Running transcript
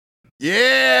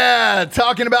Yeah,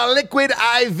 talking about liquidiv.com,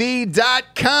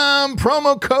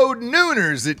 promo code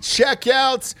Nooners at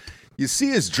checkout. You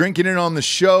see us drinking it on the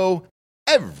show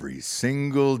every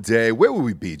single day. Where would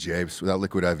we be, James, without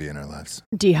Liquid IV in our lives?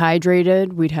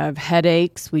 Dehydrated, we'd have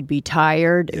headaches, we'd be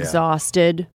tired,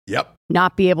 exhausted. Yep.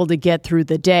 Not be able to get through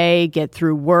the day, get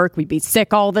through work. We'd be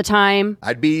sick all the time.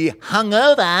 I'd be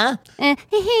hungover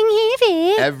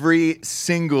every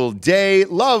single day.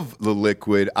 Love the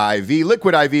Liquid IV.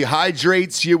 Liquid IV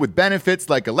hydrates you with benefits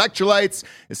like electrolytes,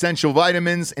 essential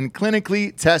vitamins, and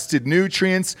clinically tested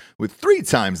nutrients with 3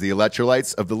 times the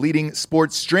electrolytes of the leading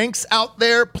sports drinks out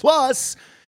there, plus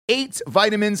 8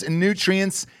 vitamins and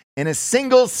nutrients in a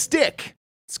single stick.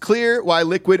 It's clear why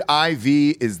Liquid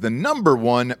IV is the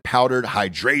 #1 powdered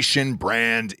hydration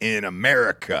brand in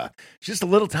America. It's just a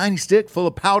little tiny stick full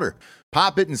of powder.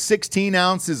 Pop it in 16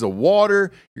 ounces of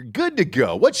water. You're good to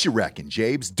go. What you reckon,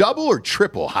 Jabes? Double or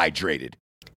triple hydrated?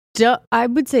 I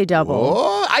would say double.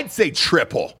 Oh, I'd say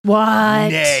triple. What?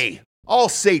 Nay, I'll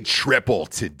say triple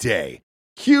today.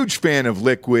 Huge fan of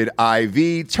Liquid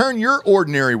IV. Turn your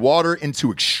ordinary water into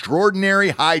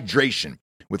extraordinary hydration.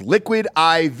 With Liquid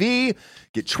IV,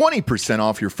 get 20%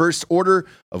 off your first order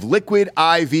of Liquid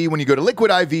IV when you go to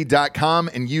liquidiv.com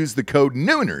and use the code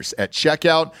Nooners at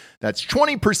checkout. That's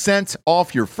 20%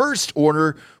 off your first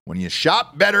order when you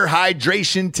shop better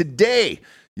hydration today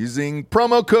using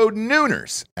promo code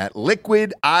Nooners at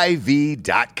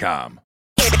liquidiv.com.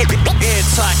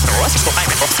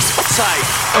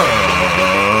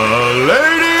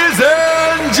 Ladies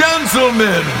and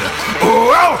gentlemen,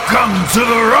 welcome to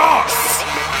the Ross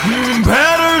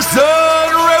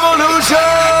Patterson Revolution!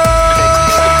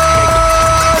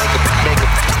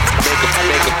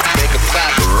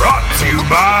 Brought to you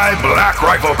by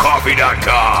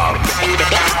BlackRifleCoffee.com.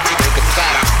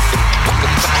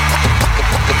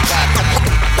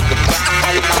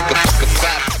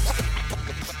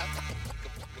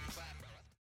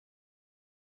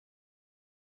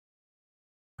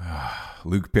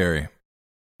 Luke Perry.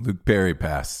 Luke Perry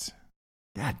passed.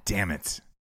 God damn it.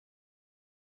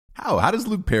 How does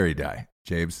Luke Perry die,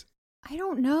 Jabes? I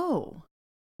don't know.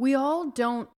 We all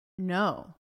don't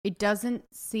know. It doesn't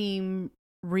seem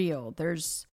real.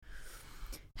 It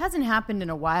hasn't happened in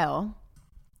a while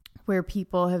where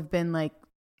people have been like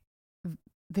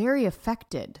very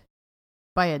affected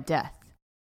by a death.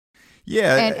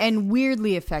 Yeah. And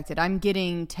weirdly affected. I'm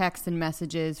getting texts and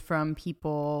messages from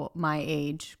people my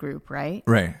age group, right?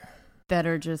 Right. That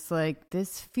are just like,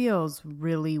 this feels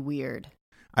really weird.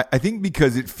 I think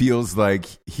because it feels like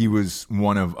he was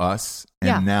one of us,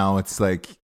 and now it's like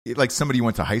somebody you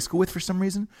went to high school with for some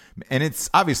reason. And it's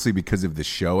obviously because of the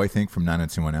show, I think, from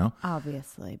 90210.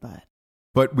 Obviously,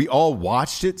 But we all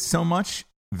watched it so much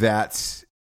that,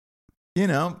 you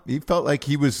know, he felt like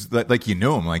he was, like you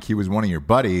knew him, like he was one of your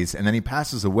buddies, and then he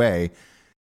passes away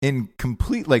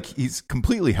he's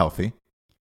completely healthy.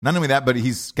 Not only that, but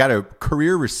he's got a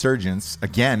career resurgence.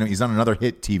 Again, he's on another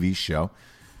hit TV show.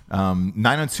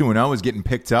 90210 is getting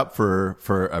picked up for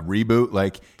a reboot.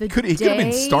 Like he could have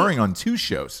been starring on 2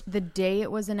 shows. The day it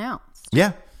was announced,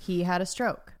 he had a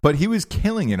stroke. But he was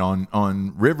killing it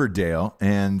on Riverdale,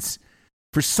 and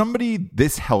for somebody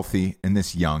this healthy and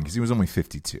this young, because he was only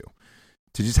 52,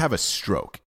 to just have a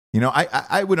stroke. You know,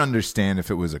 I would understand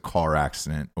if it was a car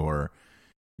accident or,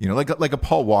 you know, like a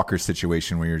Paul Walker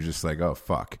situation where you're just like, oh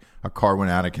fuck, a car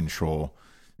went out of control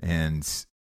and.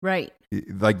 Right.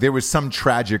 Like there was some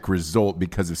tragic result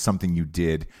because of something you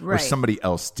did or somebody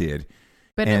else did.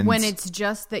 But when it's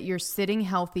just that you're sitting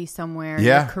healthy somewhere,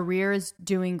 your career is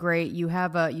doing great, you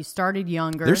started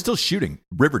younger. They're still shooting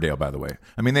Riverdale, by the way.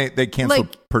 I mean, they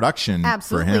canceled production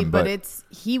for him. But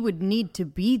he would need to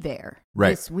be there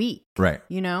this week. Right.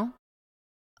 You know?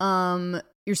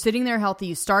 You're sitting there healthy.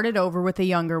 You started over with a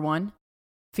younger one,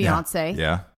 fiance.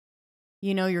 Yeah.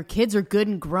 You know, your kids are good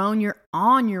and grown. You're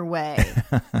on your way.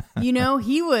 You know,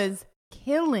 he was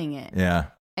killing it. Yeah.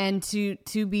 And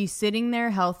to be sitting there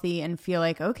healthy and feel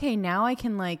like, okay, now I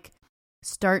can like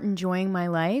start enjoying my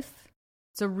life.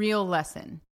 It's a real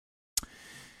lesson.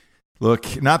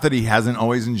 Look, not that he hasn't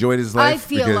always enjoyed his life. I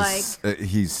feel because,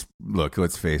 look,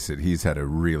 let's face it, he's had a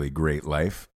really great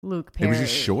life. Luke Perry. It was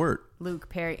just short. Luke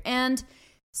Perry. And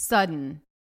sudden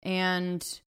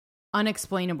and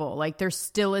unexplainable. Like there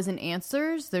still isn't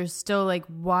answers. There's still like,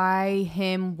 why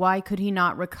him? Why could he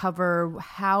not recover?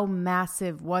 How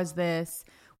massive was this?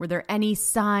 Were there any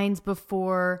signs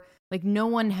before? Like no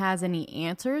one has any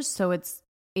answers. So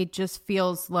it just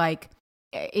feels like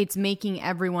it's making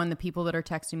everyone, the people that are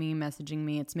texting me and messaging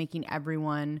me, it's making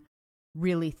everyone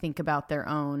really think about their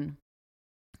own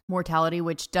mortality,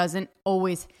 which doesn't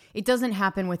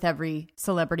happen with every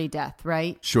celebrity death,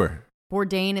 right? Sure.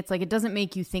 Bourdain, it's like it doesn't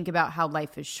make you think about how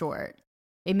life is short.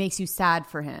 It makes you sad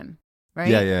for him, right?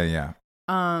 Yeah.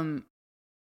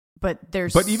 But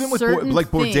there's But even with certain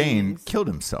Bourdain things, killed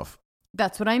himself.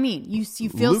 that's what I mean. You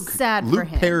feel sad for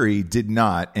him. Luke Perry did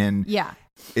not, and Yeah.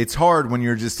 it's hard when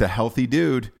you're just a healthy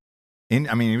dude. He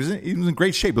was in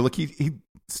great shape, but look, he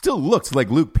still looks like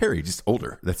Luke Perry, just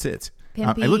older. That's it.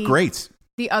 Pimpy. I look great.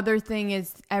 The other thing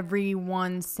is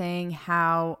everyone saying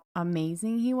how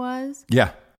amazing he was.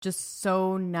 Yeah. Just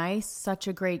so nice, such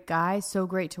a great guy, so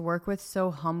great to work with,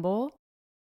 so humble,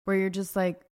 where you're just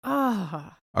like,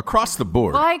 oh. Across the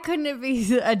board. Why couldn't it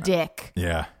be a dick?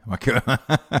 Yeah.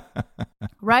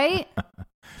 Right?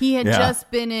 He had Yeah. just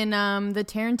been in the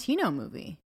Tarantino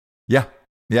movie. Yeah.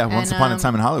 Once And, Upon a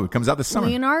Time in Hollywood comes out this summer.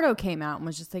 Leonardo came out and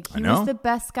was just like, he was the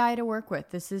best guy to work with.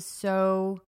 This is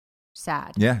so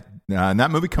sad. Yeah. And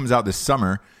that movie comes out this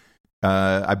summer.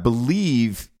 I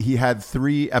believe he had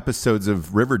 3 episodes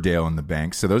of Riverdale in the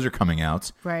bank, so those are coming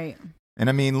out. Right. And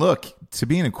I mean, look, to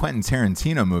be in a Quentin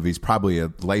Tarantino movie is probably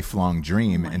a lifelong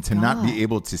dream, and to not be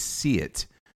able to see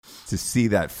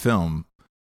that film,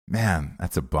 man,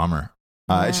 that's a bummer.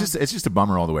 It's just a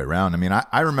bummer all the way around. I mean,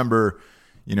 I remember,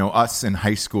 us in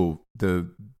high school.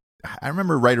 I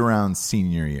remember right around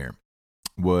senior year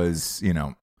was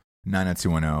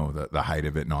 90210, the height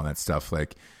of it and all that stuff.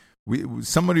 Like,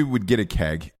 somebody would get a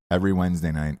keg every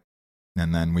Wednesday night,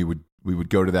 and then we would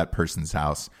go to that person's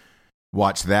house,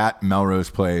 watch that Melrose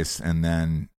Place, and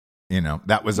then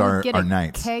that was our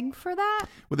night. Keg for that?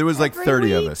 Well, there was like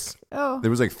 30 of us. Oh,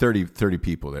 There was like 30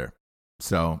 people there.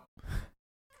 So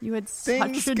you had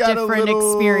things such a got a different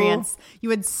little experience. You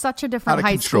had such a different out of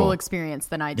high control. school experience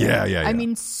than I did. Yeah. I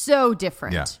mean, so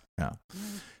different. Yeah.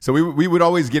 So we would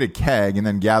always get a keg and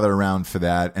then gather around for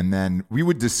that, and then we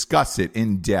would discuss it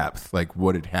in depth, like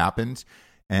what had happened,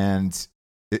 and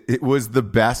it was the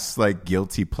best like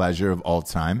guilty pleasure of all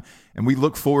time, and we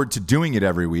look forward to doing it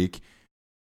every week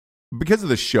because of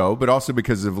the show, but also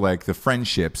because of like the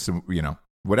friendships,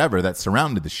 whatever that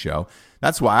surrounded the show.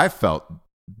 That's why I felt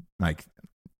like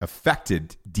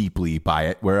affected deeply by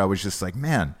it, where I was just like,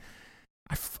 man,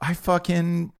 I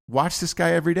fucking watch this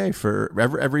guy every day for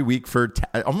every week for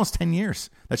almost 10 years.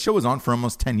 That show was on for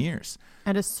almost 10 years.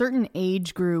 At a certain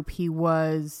age group, he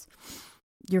was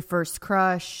your first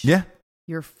crush. Yeah.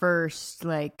 Your first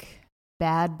like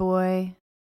bad boy,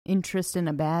 interest in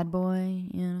a bad boy,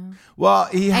 Well,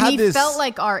 he felt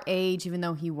like our age, even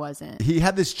though he wasn't. He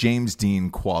had this James Dean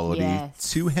quality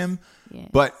to him,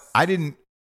 but I didn't.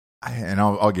 And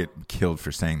I'll get killed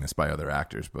for saying this by other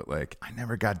actors, but like I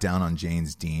never got down on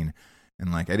James Dean,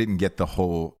 and like I didn't get the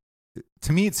whole.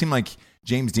 To me, it seemed like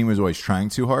James Dean was always trying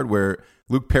too hard, where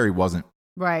Luke Perry wasn't.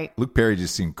 Right. Luke Perry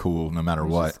just seemed cool no matter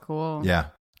what. Just cool. Yeah.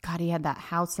 God, he had that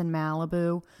house in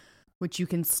Malibu, which you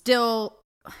can tell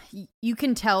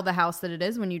the house that it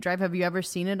is when you drive. Have you ever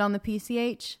seen it on the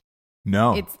PCH?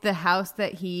 No. It's the house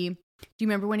that do you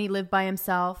remember when he lived by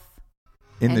himself?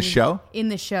 In the show? In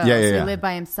the show. Yeah. So he lived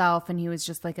by himself, and he was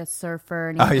just like a surfer,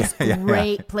 and he had this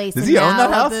great place Does in he Malibu. own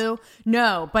that house?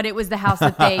 No, but it was the house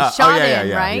that they shot in,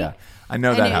 right? Yeah. I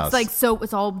know and that it's house. like, so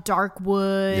it's all dark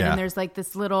wood, and there's like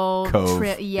this little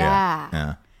cove.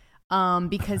 Yeah.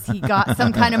 Because he got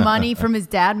some kind of money from his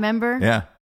dad, member. Yeah.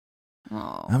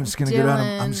 Oh, I'm just gonna go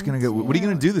down. I'm just gonna go. What are you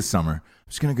gonna do this summer? I'm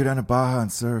just gonna go down to Baja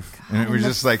and surf. God, and it was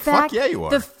just like, fact, fuck yeah, you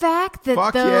are. The fact that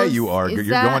fuck yeah, you are. You're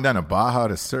going down to Baja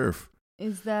to surf.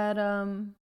 Is that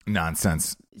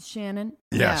Nonsense? Shannon?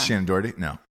 Yeah, Shannon Doherty.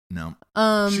 No.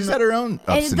 She's had her own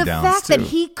ups and the downs fact too. that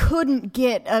he couldn't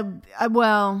get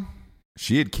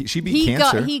she beat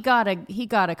cancer. He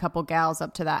got a couple gals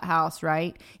up to that house,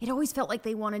 right? It always felt like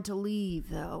they wanted to leave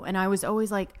though, and I was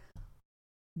always like,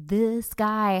 this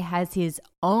guy has his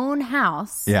own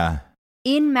house. Yeah.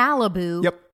 In Malibu.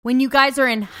 Yep. When you guys are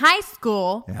in high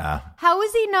school. Yeah. How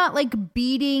is he not like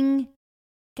beating?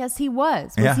 Guess he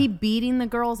was. Was he beating the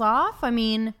girls off? I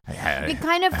mean, it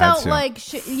kind of felt like,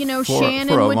 Shannon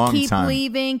for would keep time.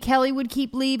 leaving. Kelly would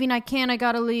keep leaving. I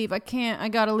gotta leave. I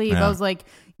gotta leave. Yeah. I was like,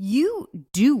 you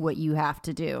do what you have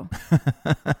to do.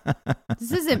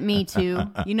 This isn't Me Too.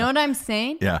 You know what I'm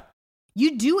saying? Yeah.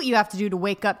 You do what you have to do to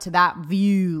wake up to that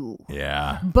view.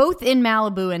 Yeah. Both in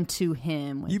Malibu and to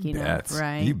him. Like, You bet.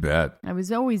 Right? You bet. I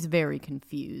was always very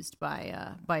confused by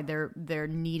their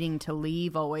needing to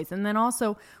leave always. And then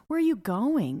also, where are you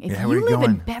going? If you live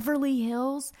in Beverly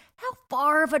Hills, how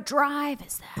far of a drive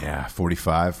is that? Yeah,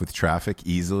 45 with traffic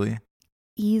easily.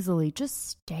 Easily. Just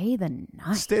stay the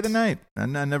night. Stay the night. I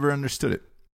never understood it.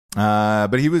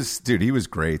 But he was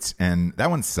great. And that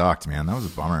one sucked, man. That was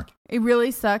a bummer. It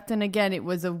really sucked. And again, it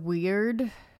was a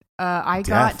weird, I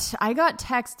got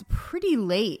text pretty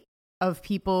late of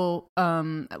people,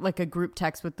 like a group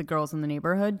text with the girls in the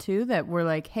neighborhood too, that were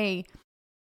like, hey,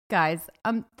 guys,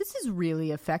 this is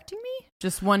really affecting me.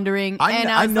 Just wondering.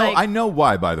 I know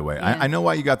why, by the way. Yeah. I know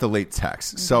why you got the late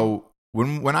text. Okay. So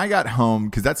when I got home,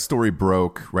 because that story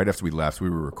broke right after we left, we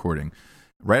were recording.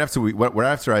 Right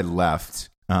after I left,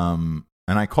 and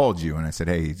I called you and I said,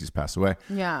 hey, he just passed away.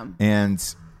 Yeah.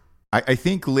 And I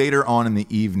think later on in the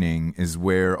evening is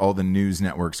where all the news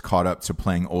networks caught up to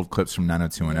playing old clips from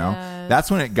 90210. Yes.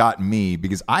 That's when it got me,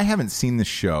 because I haven't seen the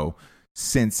show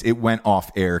since it went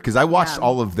off air, because I watched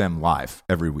all of them live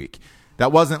every week.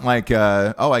 That wasn't like,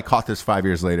 I caught this 5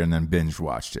 years later and then binge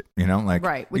watched it. You know, like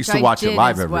right, I used to watch it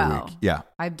live every week. Yeah.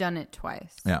 I've done it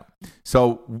twice. Yeah.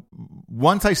 So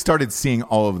once I started seeing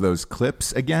all of those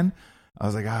clips again, I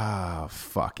was like,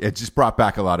 fuck. It just brought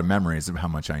back a lot of memories of how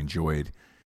much I enjoyed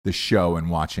the show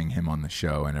and watching him on the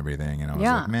show and everything. And I was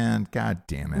like, man, god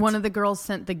damn it. One of the girls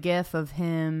sent the gif of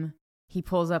him. He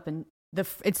pulls up and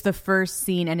it's the first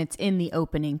scene, and it's in the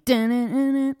opening.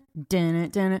 And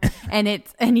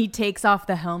he takes off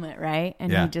the helmet, right?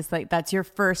 And he just like, that's your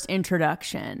first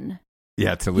introduction.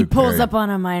 Yeah, to Luke He pulls Perry. up on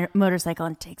a motorcycle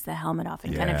and takes the helmet off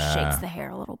and kind of shakes the hair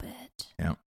a little bit.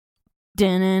 Yeah.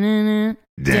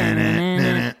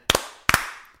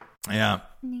 Yeah.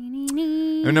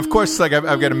 And of course, like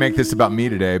I've got to make this about me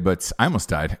today, but I almost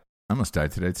died. I almost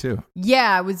died today too.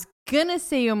 Yeah, I was gonna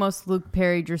say you almost Luke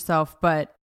Perry'd yourself,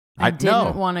 but I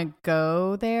didn't want to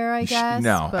go there. I guess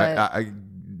no. But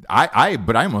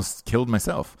I almost killed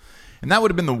myself, and that would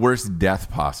have been the worst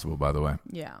death possible. By the way,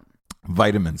 yeah.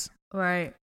 Vitamins.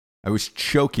 Right. I was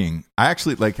choking. I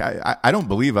actually I don't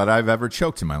believe that I've ever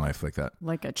choked in my life like that.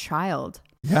 Like a child.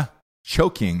 Yeah,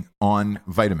 choking on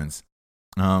vitamins.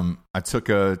 I took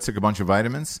a bunch of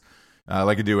vitamins,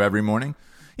 like I do every morning.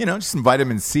 You know, just some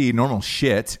vitamin C, normal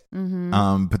shit.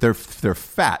 Mm-hmm. But they're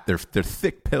fat. They're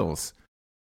thick pills,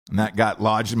 and that got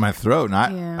lodged in my throat. And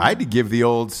I had to give the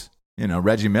old,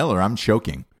 Reggie Miller. I'm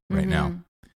choking right now,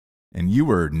 and you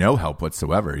were no help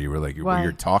whatsoever. You were like,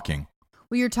 you're talking.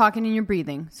 Well, you're talking and you're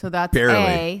breathing, so that's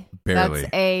barely. That's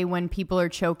A. When people are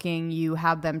choking, you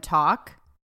have them talk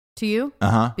to you.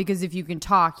 Because if you can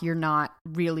talk, you're not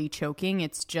really choking.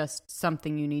 It's just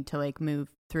something you need to like move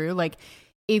through. Like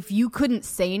if you couldn't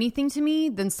say anything to me,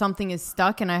 then something is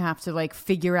stuck and I have to like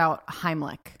figure out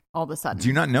Heimlich all of a sudden. Do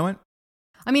you not know it?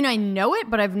 I mean, I know it,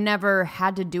 but I've never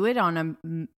had to do it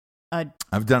on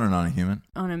I've done it on a human.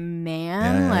 On a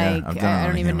man? I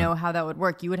don't even human. know how that would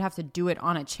work. You would have to do it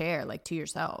on a chair, like to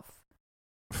yourself,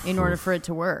 in order for it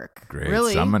to work. Great.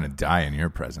 Really? So I'm going to die in your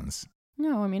presence.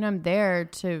 No, I mean, I'm there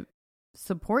to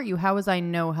support you. How was I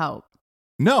no help?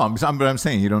 No, but I'm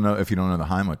saying you don't know if you don't know the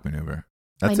Heimlich maneuver.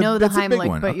 I know the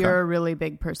Heimlich, but okay. You're a really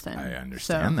big person. I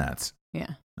understand that.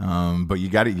 Yeah. But you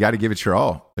got to give it your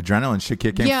all. Adrenaline should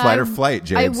kick in. Flight or flight,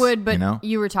 James. I would, but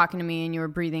you were talking to me and you were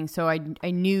breathing, so I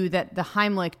knew that the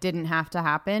Heimlich didn't have to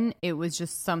happen. It was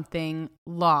just something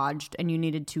lodged, and you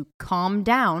needed to calm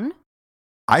down.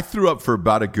 I threw up for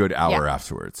about a good hour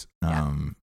afterwards.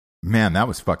 Man, that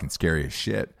was fucking scary as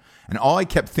shit. And all I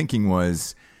kept thinking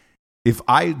was, if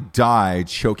I die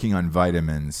choking on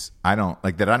vitamins, I don't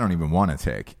even want to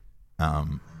take.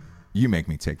 You make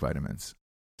me take vitamins.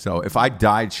 So if I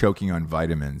died choking on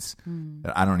vitamins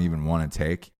that I don't even want to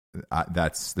take,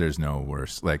 there's no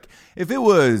worse. Like if it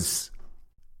was,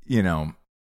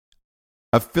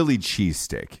 a Philly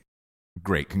cheesesteak,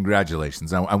 great,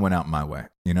 congratulations. I went out my way.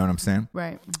 You know what I'm saying?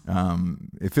 Right.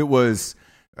 If it was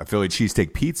a Philly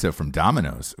cheesesteak pizza from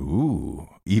Domino's, ooh,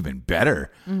 even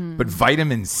better. Mm-hmm. But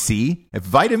vitamin C, if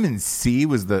vitamin C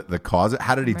was the cause,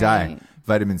 how did he die?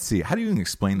 Vitamin C. How do you even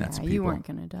explain that to people? You weren't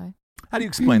going to die. How do you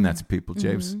explain that to people,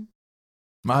 James? Mm-hmm.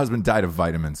 My husband died of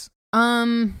vitamins.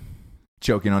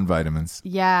 Choking on vitamins.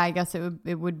 Yeah, I guess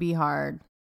it would be hard.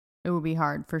 It would be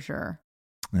hard for sure.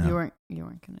 Yeah. You weren't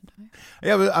going to die.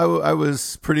 Yeah, but I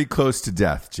was pretty close to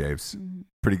death, James. Mm-hmm.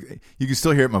 Pretty. You can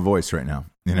still hear it in my voice right now.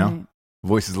 Right.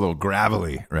 Voice is a little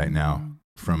gravelly right now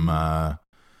from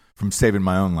saving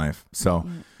my own life. So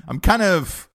I'm kind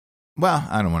of. Well,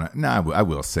 I don't want to. No, I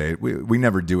will say it. We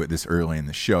never do it this early in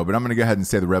the show, but I'm going to go ahead and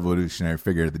say the revolutionary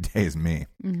figure of the day is me.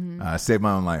 Mm-hmm. Saved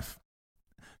my own life.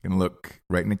 I'm going to look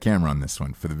right in the camera on this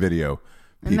one for the video.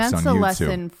 And that's a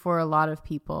lesson for a lot of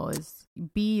people: is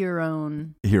be your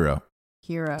own hero.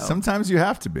 Sometimes you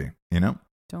have to be.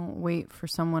 Don't wait for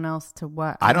someone else to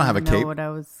what. I don't have a cape. What I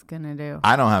was going to do.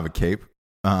 I don't have a cape.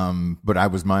 But I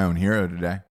was my own hero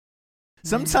today.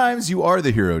 Sometimes you are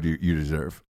the hero you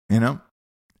deserve.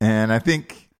 And I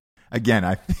think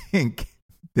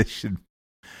this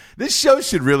This show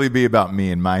should really be about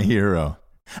me and my hero.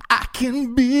 I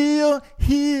can be your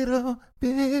hero,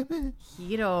 baby.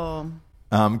 Hero.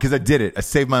 Because I did it. I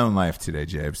saved my own life today,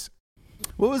 James.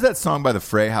 What was that song by The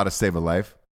Fray, How to Save a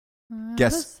Life?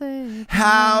 Guess.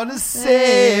 How to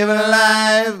save a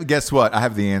life. Guess what? I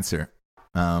have the answer.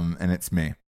 And it's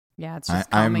me. Yeah, it's just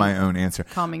I'm my own answer.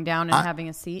 Calming down and having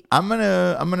a seat. I'm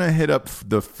gonna hit up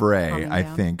The Fray, I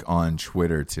think, on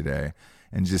Twitter today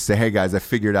and just say, hey guys, I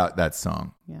figured out that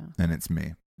song. Yeah. And it's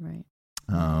me. Right.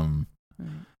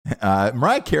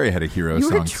 Mariah Carey had a hero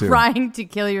song too. You were trying to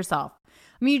kill yourself.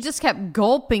 I mean, you just kept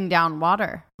gulping down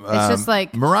water. It's just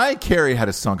like... Mariah Carey had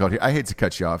a song called... I hate to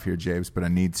cut you off here, James, but I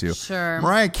need to. Sure.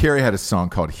 Mariah Carey had a song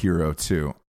called Hero,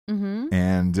 too. Mm-hmm.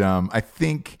 And I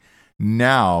think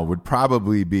now would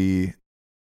probably be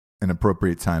an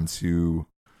appropriate time to...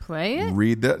 Play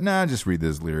it? Just read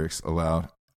those lyrics aloud.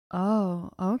 Oh,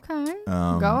 okay.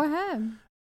 Go ahead.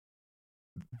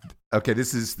 Okay,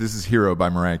 this is Hero by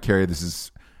Mariah Carey. This is...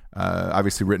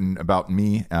 obviously written about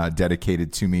me,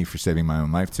 dedicated to me for saving my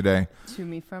own life today. To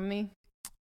me, from me.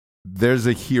 There's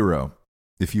a hero.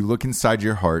 If you look inside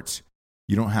your heart,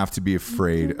 you don't have to be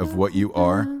afraid of what you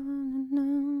are.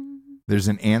 There's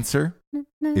an answer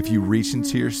if you reach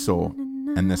into your soul,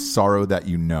 and the sorrow that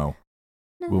you know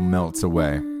will melt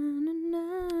away.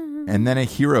 And then a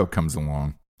hero comes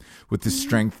along with the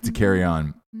strength to carry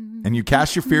on. And you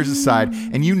cast your fears aside,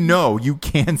 and you know you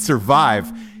can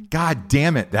survive. God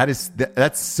damn it.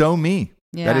 That's so me.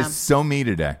 Yeah. That is so me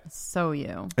today. So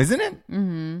you. Isn't it?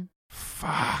 Mm-hmm.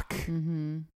 Fuck.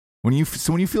 Mm-hmm. When you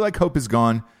feel like hope is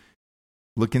gone,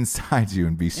 look inside you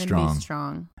and be strong. And be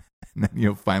strong. And then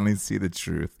you'll finally see the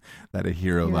truth that a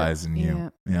hero lies in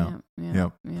you.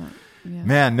 Yep.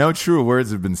 Man, no true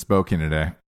words have been spoken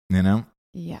today. You know?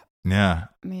 Yeah. Yeah.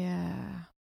 Yeah.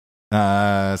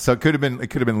 So it could have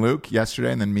been Luke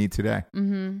yesterday and then me today.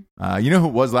 Mm-hmm. You know who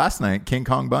it was last night? King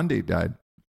Kong Bundy died.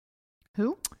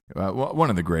 Who? One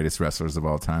of the greatest wrestlers of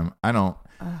all time.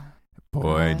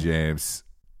 James,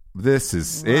 it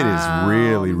is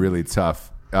really, really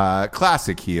tough.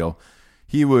 Classic heel.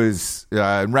 He was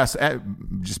at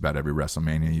just about every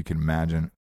WrestleMania you can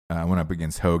imagine. Went up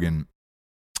against Hogan.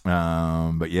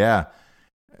 But yeah,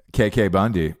 King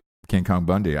Kong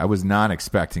Bundy. I was not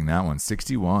expecting that one.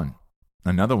 61.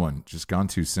 Another one just gone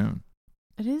too soon.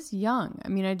 It is young. I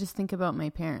mean, I just think about my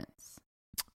parents.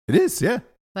 It is, yeah.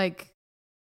 Like,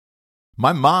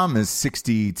 my mom is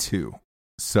 62.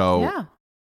 So yeah.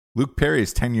 Luke Perry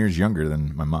is 10 years younger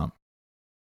than my mom.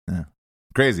 Yeah.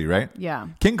 Crazy, right? Yeah.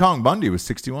 King Kong Bundy was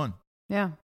 61.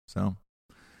 Yeah. So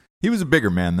he was a bigger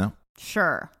man, though.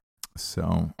 Sure.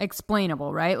 So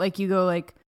explainable, right? Like you go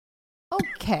like,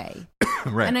 okay.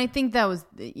 Right. And I think that was,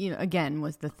 again,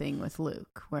 was the thing with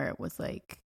Luke, where it was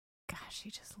like, gosh,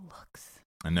 he just looks.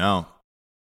 I know.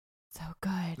 So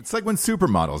good. It's like when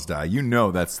supermodels die. You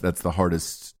know that's the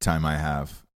hardest time I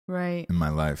have. Right. In my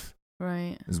life.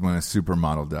 Right. Is when a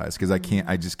supermodel dies. Because I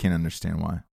just can't understand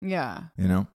why. Yeah. You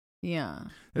know? Yeah.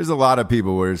 There's a lot of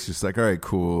people where it's just like, all right,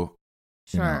 cool.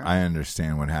 Sure. I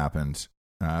understand what happened.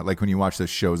 Like when you watch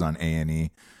those shows on A&E,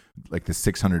 like the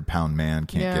 600-pound man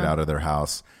can't get out of their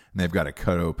house. And they've got to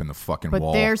cut open the fucking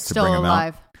wall. But they're still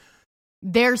alive.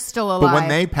 They're still alive. But when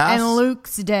they pass... And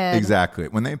Luke's dead. Exactly.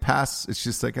 When they pass, it's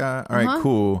just like, all right,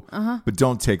 cool. But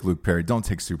don't take Luke Perry. Don't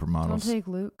take supermodels. Don't take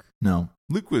Luke. No.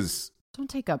 Luke was Don't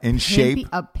take shape.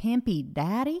 A pimpy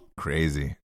daddy?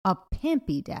 Crazy. A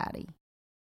pimpy daddy.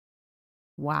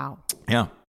 Wow. Yeah.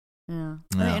 Yeah.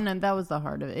 And that was the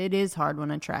heart of it. It is hard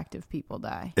when attractive people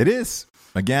die. It is.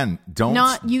 Again,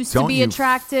 not used to be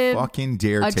attractive. Fucking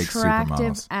dare take supermodels.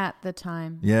 Attractive at the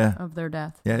time of their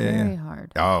death. Yeah, Very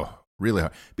hard. Oh, really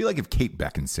hard. It'd be like if Kate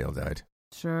Beckinsale died.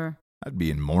 Sure. I'd be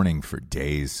in mourning for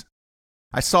days.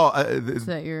 I saw is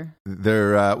that your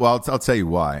well, I'll tell you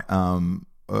why.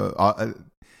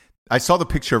 I saw the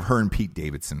picture of her and Pete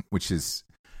Davidson, which is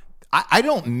I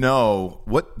don't know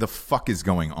what the fuck is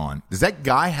going on. Does that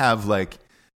guy have like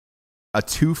a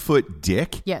 2-foot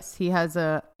dick? Yes, he has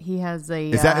a is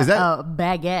that a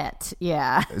baguette.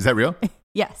 Yeah. Is that real?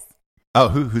 Yes. Oh,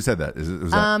 who said that?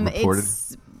 Was that reported?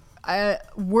 It's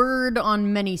word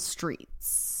on many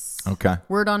streets. Okay.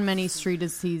 Word on many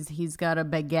streets is he's got a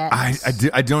baguette.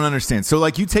 I don't understand. So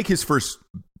like you take his first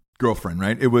girlfriend,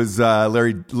 right? It was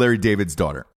Larry David's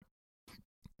daughter.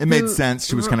 It made sense.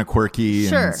 She was kind of quirky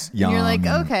and young. And you're like,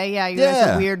 okay, yeah, you guys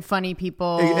are weird, funny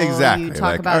people. Exactly. You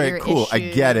talk about your cool. issues. I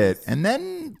get it. And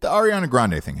then the Ariana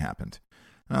Grande thing happened.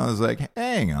 And I was like,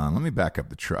 hang on, let me back up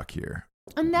the truck here.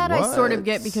 And I sort of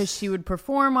get because she would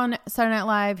perform on Saturday Night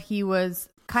Live. He was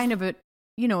kind of a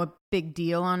big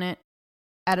deal on it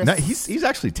at a... No, he's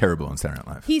actually terrible in Saturday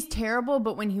Night Live. He's terrible,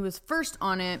 but when he was first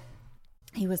on it,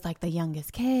 he was like the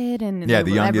youngest kid, and the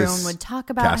youngest everyone would talk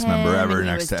about cast him. member ever and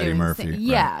he next was to Eddie doing Murphy. Right.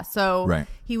 Yeah, so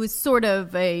he was sort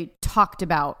of a talked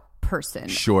about person.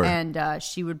 Sure. And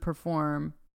she would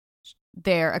perform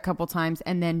there a couple times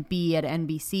and then be at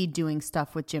NBC doing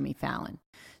stuff with Jimmy Fallon.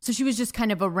 So she was just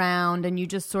kind of around, and you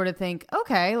just sort of think,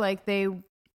 okay, like they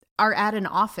are at an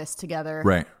office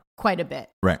together quite a bit.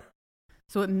 Right.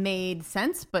 So it made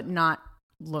sense, but not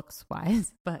looks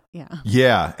wise. But yeah.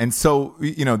 Yeah. And so,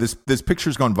 this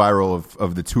picture's gone viral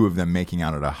of the two of them making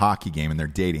out at a hockey game, and they're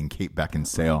dating, Kate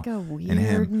Beckinsale. Like a weird and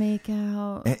him.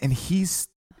 makeout. And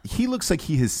he looks like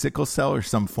he has sickle cell or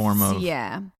some form of...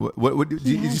 Yeah. What did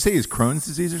you say? His Crohn's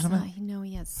disease or something? I know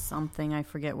he has something. I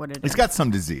forget what it is. He's got some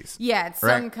disease. Yeah, it's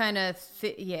some kind of...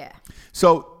 yeah.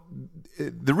 So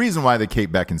the reason why the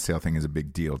Kate Beckinsale thing is a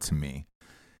big deal to me,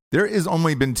 there has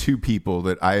only been two people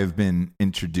that I have been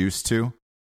introduced to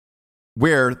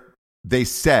where they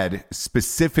said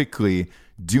specifically,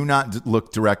 do not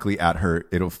look directly at her.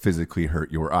 It'll physically hurt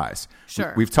your eyes.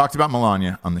 Sure. We've talked about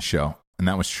Melania on the show. And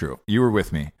that was true. You were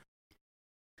with me.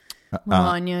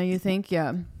 Melania, you think?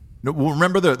 Yeah. No, well,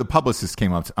 remember the publicist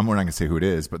came up to, we're not going to say who it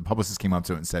is, but the publicist came up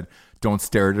to it and said, don't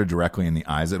stare at her directly in the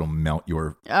eyes. It'll melt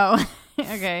your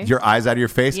okay. Your eyes out of your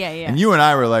face. Yeah, yeah. And you and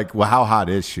I were like, well, how hot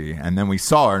is she? And then we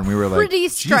saw her and we were like, pretty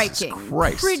striking. Jesus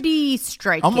Christ. Pretty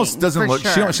striking. Almost doesn't look,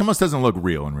 sure. she almost doesn't look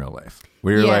real in real life.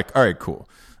 We were like, all right, cool.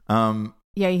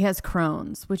 Yeah, he has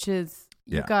Crohn's, which is,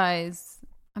 you guys,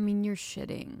 I mean, you're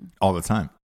shitting. All the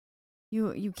time.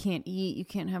 You can't eat. You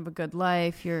can't have a good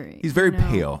life. He's very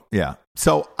pale. Yeah.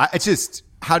 So it's just,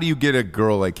 how do you get a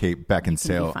girl like Kate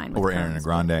Beckinsale or Ariana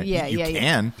Grande? Yeah, you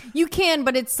can. You can,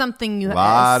 but it's something you have. A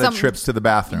lot of trips to the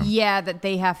bathroom. Yeah, that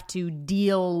they have to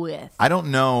deal with. I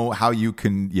don't know how you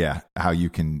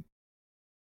can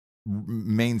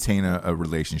maintain a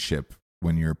relationship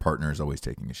when your partner is always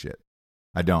taking a shit.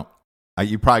 I don't.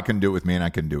 You probably couldn't do it with me, and I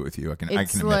couldn't do it with you. I can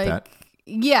admit that.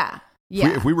 Yeah.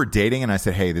 Yeah. If we were dating and I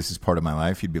said, hey, this is part of my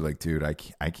life, you'd be like, dude, I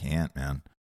can't, man.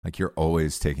 Like, you're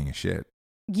always taking a shit.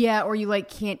 Yeah, or you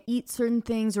can't eat certain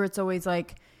things, or it's always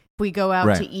like, we go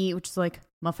out to eat, which is like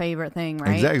my favorite thing,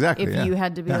 right? Exactly. If you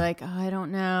had to be like, oh, I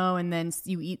don't know, and then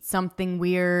you eat something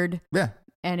weird,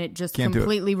 and it just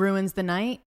completely ruins the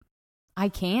night. I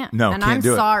can't. No, and can't I'm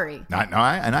do sorry. And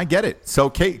I get it. So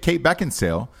Kate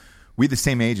Beckinsale, we had the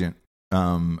same agent at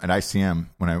ICM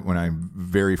when I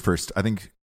very first, I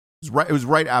think. It was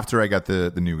right after I got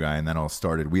the new guy, and that all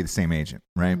started. We had the same agent,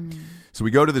 right? So we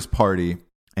go to this party,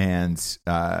 and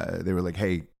they were like,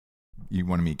 hey, you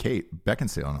want to meet Kate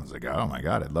Beckinsale? And I was like, oh my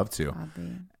God, I'd love to.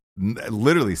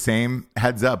 Literally same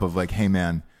heads up of like, hey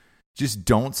man, just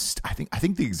don't, I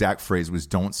think the exact phrase was,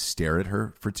 don't stare at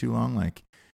her for too long. Like,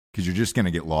 cause you're just going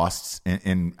to get lost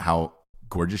in how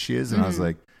gorgeous she is. And I was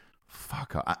like,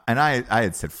 fuck off. And I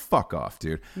had said, fuck off,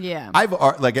 dude. Yeah.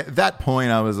 Like at that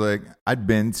point, I was like, I'd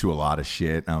been to a lot of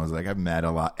shit. And I was like, I've met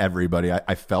everybody.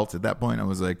 I felt at that point, I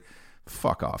was like,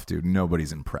 fuck off, dude.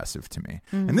 Nobody's impressive to me.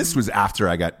 And this was after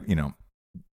I got,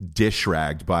 dish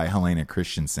ragged by Helena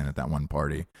Christensen at that one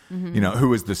party, who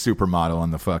was the supermodel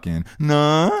on the fucking,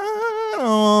 no, I don't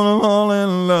wanna fall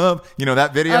in love.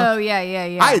 That video? Oh, yeah.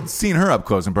 I had seen her up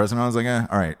close and personal. I was like,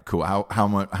 all right, cool. How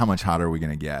much hotter are we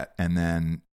going to get? And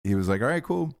then he was like, all right,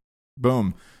 cool.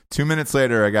 Boom. 2 minutes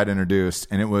later, I got introduced,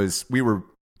 and we were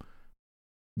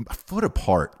a foot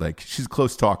apart. Like, she's a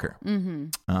close talker,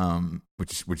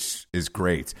 which is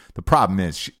great. The problem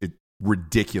is it's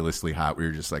ridiculously hot. We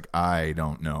were just like, I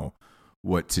don't know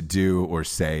what to do or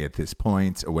say at this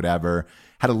point or whatever.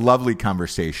 Had a lovely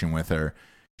conversation with her.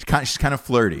 She's kind of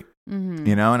flirty.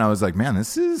 And I was like, man,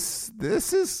 this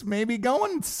is maybe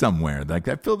going somewhere. Like,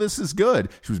 I feel this is good.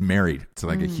 She was married to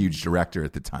like a huge director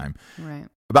at the time. Right.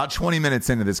 About 20 minutes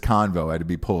into this convo, I had to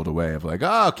be pulled away of like,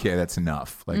 oh, okay, that's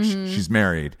enough. Like, she's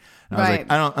married. And I was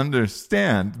like, I don't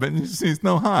understand, but she's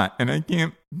no hot and I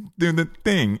can't do the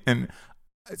thing. And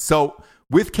so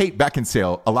with Kate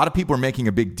Beckinsale, a lot of people are making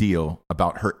a big deal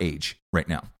about her age right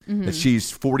now. That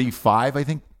she's 45, I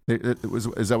think.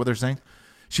 Is that what they're saying?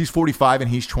 She's 45 and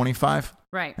he's 25.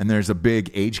 Right. And there's a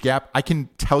big age gap. I can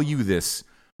tell you this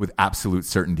with absolute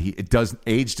certainty.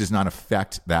 Age does not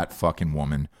affect that fucking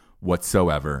woman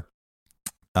whatsoever.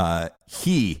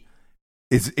 He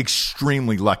is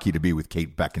extremely lucky to be with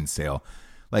Kate Beckinsale.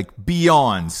 Like,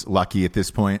 beyond lucky at this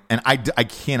point. And I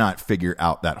cannot figure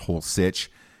out that whole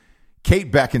sitch. Kate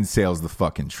Beckinsale's the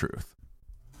fucking truth.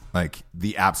 Like,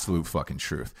 the absolute fucking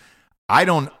truth. I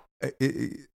don't...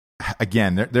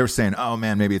 Again, they're saying, oh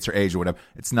man, maybe it's her age or whatever.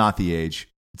 It's not the age.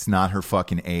 It's not her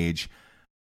fucking age.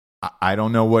 I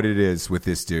don't know what it is with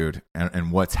this dude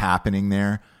and what's happening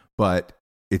there, but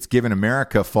it's given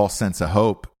America a false sense of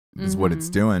hope is what it's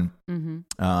doing. You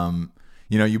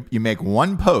know, you make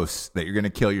one post that you're going to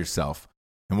kill yourself.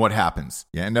 And what happens?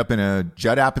 You end up in a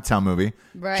Judd Apatow movie.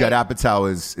 Right. Judd Apatow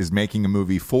is making a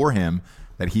movie for him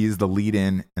that he is the lead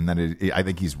in, and that I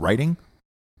think he's writing.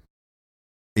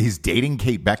 He's dating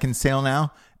Kate Beckinsale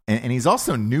now, and he's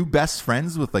also new best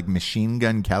friends with like Machine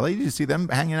Gun Kelly. Did you see them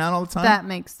hanging out all the time? That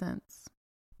makes sense.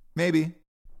 Maybe.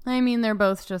 I mean, they're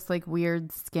both just like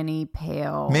weird, skinny,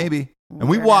 pale. Maybe. And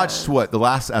we watched the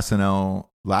last SNL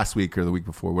last week or the week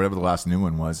before, whatever the last new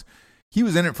one was. He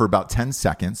was in it for about 10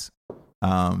 seconds.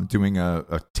 Doing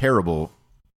a terrible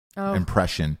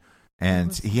impression,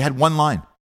 and he had one line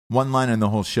in the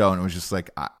whole show, and it was just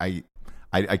like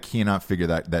I cannot figure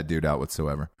that dude out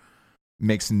whatsoever.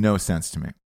 Makes no sense to me.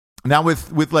 Now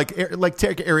with like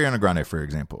take Ariana Grande for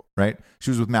example, right? She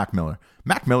was with Mac Miller.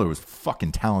 Mac Miller was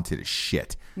fucking talented as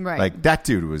shit. Right. Like that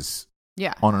dude was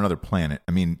on another planet.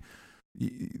 I mean,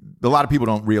 a lot of people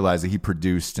don't realize that he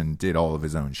produced and did all of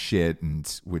his own shit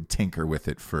and would tinker with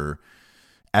it for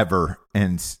ever,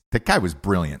 and that guy was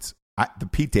brilliant. The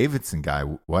Pete Davidson guy,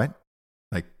 what?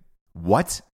 Like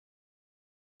what?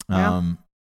 Yeah.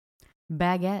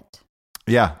 Baguette.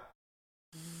 Yeah.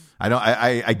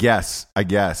 I guess,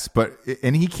 but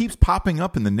and he keeps popping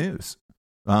up in the news.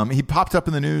 He popped up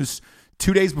in the news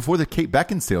 2 days before the Kate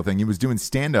Beckinsale thing. He was doing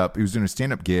stand up. He was doing a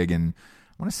stand up gig, and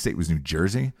I want to say it was New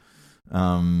Jersey,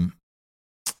 New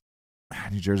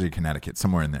Jersey, Connecticut,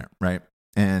 somewhere in there, right?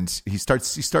 And he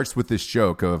starts with this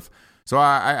joke of, so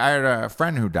I had a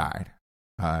friend who died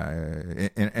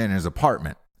in his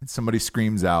apartment. And somebody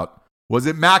screams out, "Was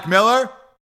it Mac Miller?"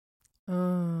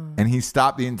 And he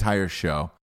stopped the entire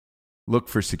show, looked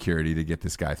for security to get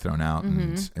this guy thrown out.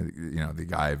 And, you know, the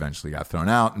guy eventually got thrown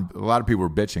out. And a lot of people were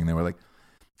bitching. They were like,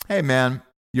 hey, man,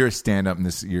 you're a stand-up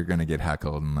and you're going to get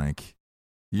heckled. And, like,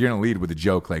 you're going to lead with a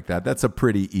joke like that. That's a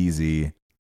pretty easy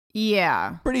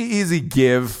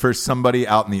give for somebody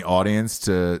out in the audience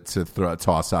to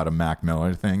toss out a Mac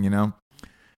Miller thing, you know,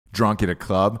 drunk at a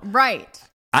club. Right.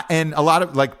 And a lot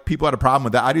of like people had a problem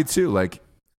with that. I do too. Like,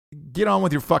 get on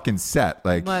with your fucking set.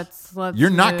 Like, let's you're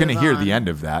not going to hear the end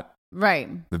of that. Right.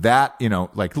 That, you know,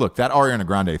 like, look, that Ariana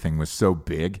Grande thing was so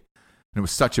big and it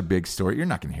was such a big story. You're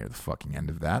not going to hear the fucking end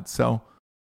of that. So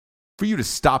for you to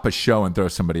stop a show and throw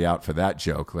somebody out for that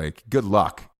joke, like, good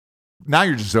luck. Now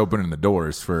you're just opening the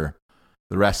doors for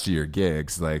the rest of your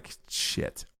gigs. Like,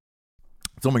 shit.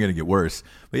 It's only going to get worse.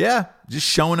 But yeah, just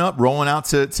showing up, rolling out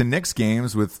to Knicks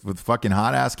games with fucking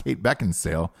hot ass Kate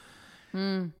Beckinsale.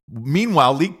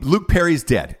 Meanwhile, Luke Perry's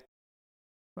dead.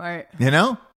 Right. You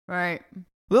know? Right.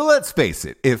 Well, let's face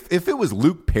it. If it was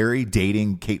Luke Perry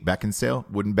dating Kate Beckinsale,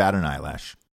 wouldn't bat an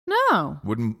eyelash. No.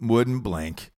 Wouldn't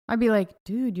blink. I'd be like,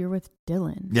 dude, you're with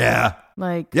Dylan. Yeah.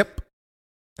 Like. Yep.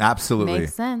 Absolutely.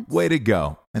 Makes sense. Way to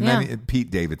go. And then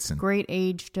Pete Davidson. Great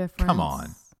age difference. Come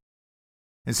on.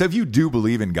 And so if you do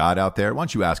believe in God out there, why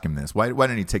don't you ask him this? Why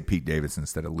didn't he take Pete Davidson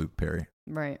instead of Luke Perry?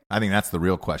 Right. I think that's the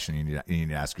real question you need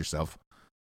to ask yourself.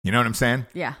 You know what I'm saying?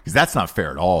 Yeah. Because that's not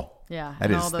fair at all. Yeah.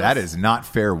 That is not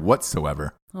fair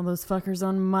whatsoever. All those fuckers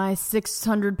on my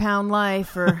 600-pound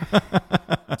life are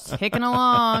ticking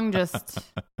along, just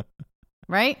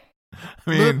right? I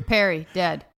mean, Luke Perry,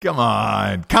 dead. Come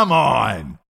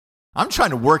on. I'm trying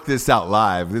to work this out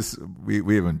live.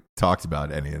 We haven't talked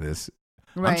about any of this.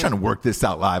 Right. I'm trying to work this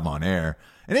out live on air.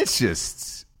 And it's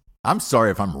just, I'm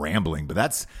sorry if I'm rambling,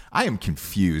 but I am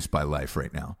confused by life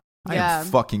right now. I am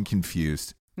fucking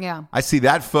confused. Yeah. I see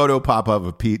that photo pop up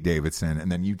of Pete Davidson,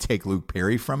 and then you take Luke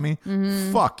Perry from me.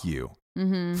 Fuck you.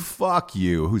 Fuck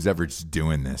you, who's ever just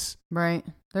doing this. Right.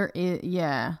 There is,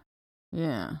 yeah.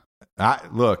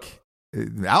 Look,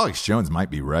 Alex Jones might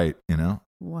be right, you know?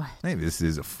 What? Maybe this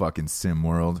is a fucking sim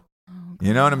world. Oh,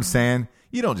 you know what I'm saying?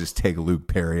 You don't just take Luke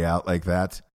Perry out like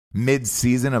that.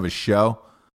 Mid-season of a show.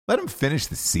 Let him finish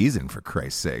the season, for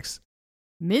Christ's sakes.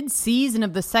 Mid-season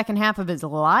of the second half of his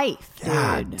life, dude.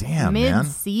 God damn,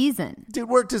 Mid-season. Man. Dude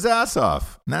worked his ass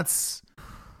off. And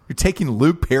you're taking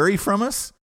Luke Perry from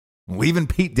us? Leaving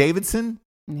Pete Davidson?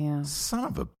 Yeah. Son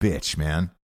of a bitch,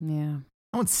 man. Yeah.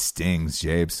 That one stings,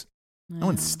 Jabes. That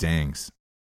one stings.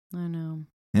 I know.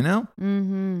 You know?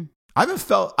 Mm-hmm. I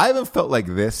haven't felt like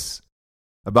this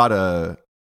about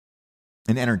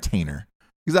an entertainer.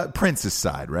 Because Prince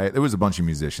aside, right? There was a bunch of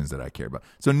musicians that I care about.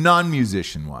 So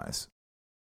non-musician wise,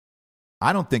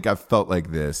 I don't think I've felt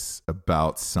like this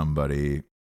about somebody.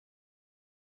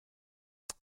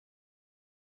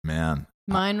 Man.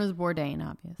 Mine was Bourdain,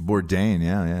 obviously. Bourdain,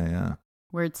 yeah.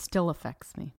 Where it still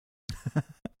affects me.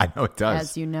 I know it does.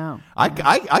 As you know.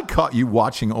 I caught you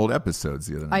watching old episodes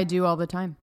the other night. I do all the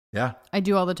time. Yeah. I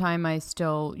do all the time. I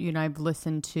still, I've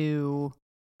listened to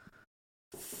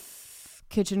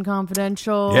Kitchen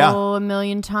Confidential a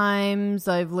million times.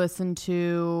 I've listened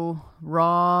to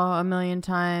Raw a million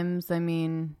times. I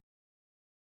mean,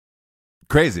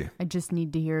 crazy. I just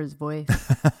need to hear his voice.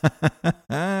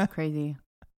 Crazy.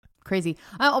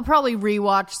 I'll probably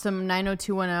rewatch some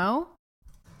 90210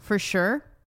 for sure.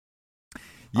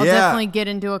 I'll definitely get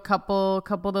into a couple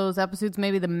of those episodes,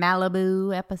 maybe the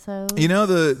Malibu episode. You know,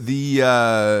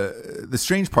 the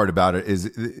strange part about it is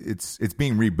it's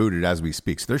being rebooted as we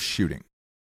speak. So they're shooting.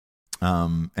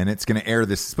 And it's going to air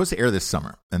supposed to air this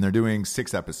summer, and they're doing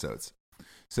 6 episodes.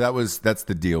 So that's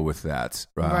the deal with that.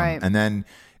 Right. And then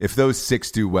if those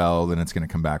 6 do well, then it's going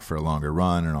to come back for a longer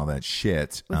run and all that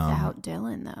shit. Without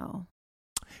Dylan, though.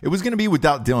 It was going to be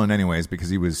without Dylan anyways, because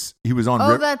he was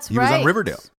on that's he was on right.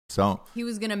 Riverdale. So he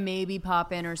was going to maybe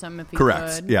pop in or something if he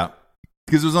correct. could. Yeah.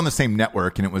 Because it was on the same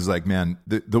network, and it was like, man,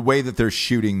 the way that they're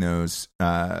shooting those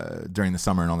during the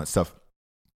summer and all that stuff,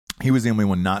 he was the only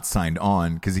one not signed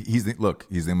on, because he's the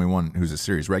only one who's a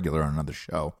series regular on another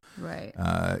show. Right.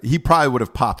 He probably would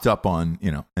have popped up on,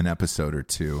 an episode or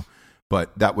two,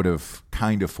 but that would have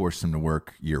kind of forced him to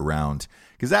work year round.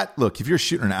 Because if you're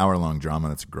shooting an hour-long drama,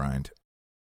 that's a grind.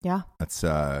 Yeah. That's,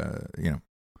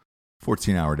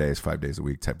 14-hour days, 5 days a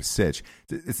week type of sitch.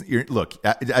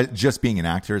 Just being an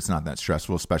actor, it's not that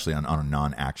stressful, especially on a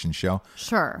non-action show.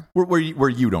 Sure. Where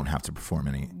you don't have to perform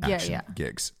any action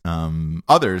gigs.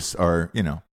 Others are,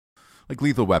 like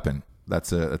Lethal Weapon.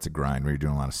 That's a grind where you're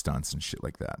doing a lot of stunts and shit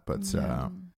like that. But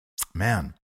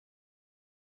man,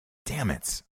 damn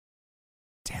it.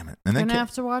 And then I'm gonna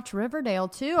have to watch Riverdale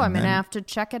too. I'm gonna have to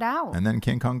check it out. And then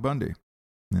King Kong Bundy.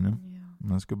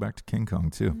 Let's go back to King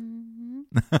Kong too. Mm-hmm.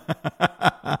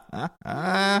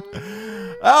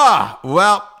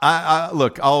 Well,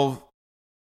 look, I'll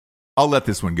let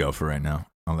this one go for right now.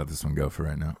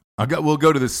 We'll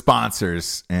go to the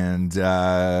sponsors, and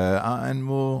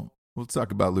we'll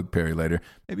talk about Luke Perry later.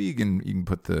 Maybe you can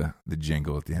put the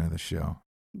jingle at the end of the show.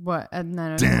 What? And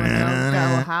then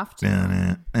I will have to.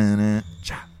 Yeah,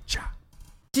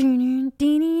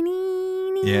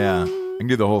 I can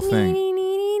do the whole thing.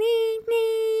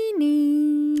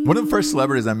 One of the first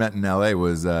celebrities I met in LA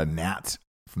was Nat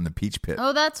from the Peach Pit.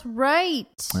 Oh, that's right.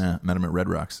 Yeah, met him at Red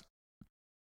Rocks.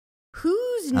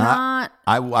 Who's not?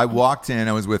 I walked in.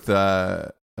 I was with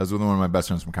one of my best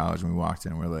friends from college, and we walked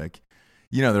in. And we're like,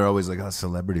 they're always like, oh,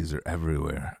 celebrities are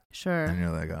everywhere. Sure. And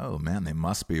you're like, oh man, they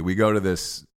must be. We go to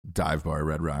this dive bar,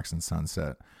 Red Rocks in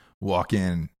Sunset. Walk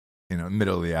in,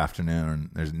 middle of the afternoon, and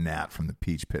there's Nat from the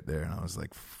Peach Pit there, and I was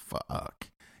like, fuck.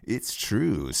 It's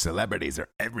true. Celebrities are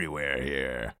everywhere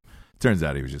here. Turns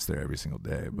out he was just there every single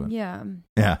day. But yeah,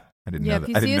 I didn't know that.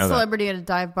 If you see a celebrity at a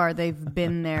dive bar, they've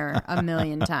been there a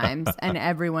million times, and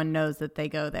everyone knows that they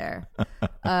go there.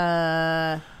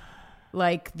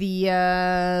 Like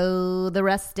the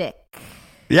Rustic.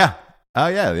 Yeah. Oh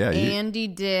yeah. Andy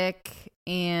Dick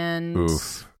and.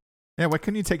 Oof. Yeah, why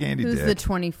couldn't you take Andy Dick? Who's the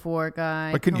 24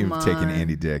 guy? Why couldn't you have taken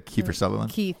Andy Dick? Kiefer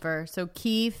Sutherland? Kiefer. So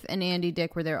Keith and Andy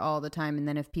Dick were there all the time. And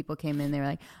then if people came in, they were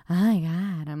like, oh my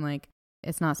God. I'm like,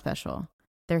 it's not special.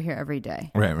 They're here every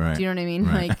day. Right. Do you know what I mean?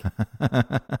 Right.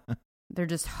 Like, they're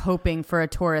just hoping for a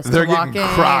tourist they're to walk in. They're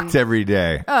getting crocked every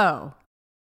day. Oh,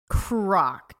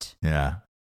 crocked. Yeah.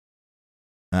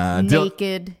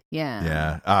 Naked.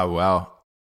 Yeah. Oh, well.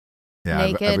 Yeah,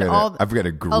 naked. I've got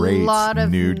a great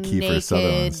nude Kiefer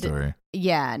Sutherland story.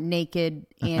 Yeah, naked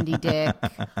Andy Dick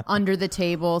under the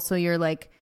table. So you're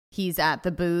like, he's at the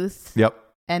booth. Yep.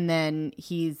 And then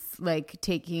he's like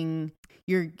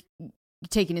you're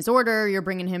taking his order. You're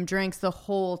bringing him drinks the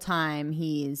whole time.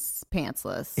 He's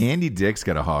pantsless. Andy Dick's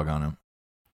got a hog on him.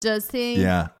 Does he?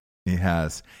 Yeah, he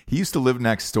has. He used to live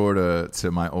next door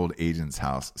to my old agent's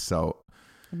house. So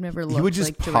I've never looked. He would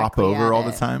just like pop over all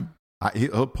it. the time.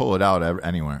 He'll pull it out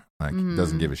anywhere. Like,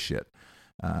 doesn't give a shit.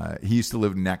 He used to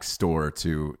live next door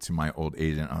to my old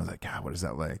agent. I was like, God, what is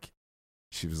that like?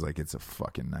 She was like, it's a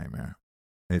fucking nightmare.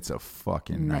 It's a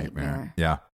fucking nightmare.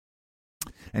 Yeah.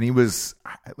 And he was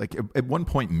like at one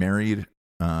point married,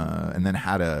 and then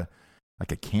had a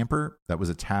camper that was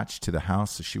attached to the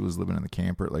house. So she was living in the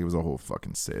camper. Like, it was a whole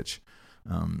fucking sitch.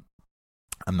 I'm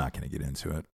not going to get into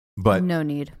it, but no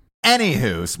need.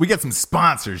 Anywho, so we got some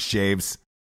sponsors, James,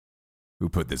 who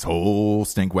put this whole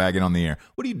stink wagon on the air.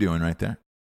 What are you doing right there?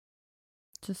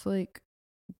 Just like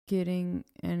getting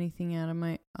anything out of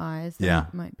my eyes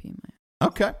that might be my...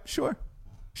 Okay, sure.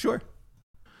 Do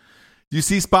you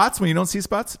see spots when you don't see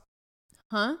spots?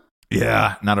 Huh?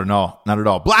 Yeah, not at all. Not at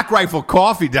all.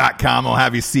 BlackRifleCoffee.com will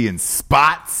have you seeing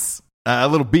spots. A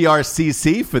little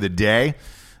BRCC for the day.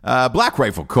 Black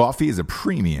Rifle Coffee is a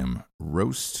premium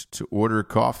roast-to-order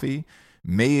coffee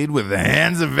made with the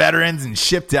hands of veterans and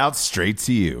shipped out straight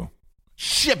to you.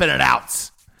 Shipping it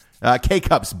out.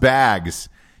 K-Cups, bags,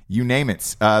 you name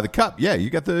it. The cup, yeah, you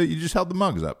just held the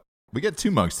mugs up. We got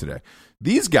 2 mugs today.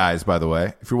 These guys, by the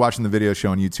way, if you're watching the video show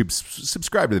on YouTube,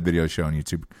 subscribe to the video show on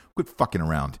YouTube. Quit fucking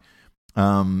around.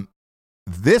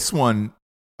 This one,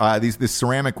 this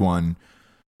ceramic one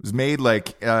was made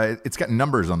like, it's got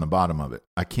numbers on the bottom of it.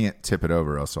 I can't tip it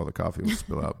over, else all the coffee will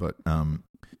spill out. But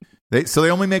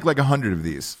they only make like 100 of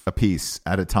these a piece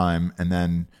at a time, and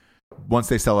then once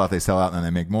they sell out, and then they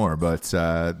make more. But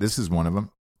this is one of them,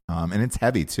 and it's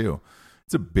heavy too.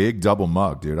 It's a big double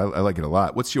mug, dude. I like it a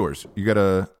lot. What's yours? You got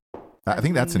a? I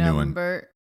think that's a new one.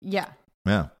 Yeah.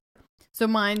 Yeah. So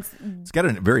it's got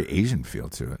a very Asian feel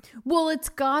to it. Well, it's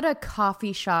got a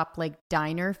coffee shop like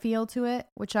diner feel to it,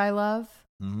 which I love.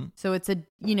 Mm-hmm. So it's a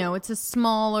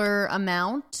smaller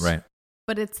amount, right?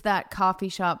 But it's that coffee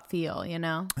shop feel,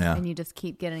 Yeah. And you just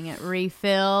keep getting it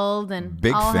refilled, and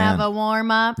big I'll fan. have a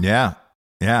warm up. Yeah,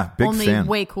 big Only fan.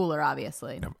 Way cooler,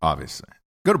 obviously. Yeah, obviously.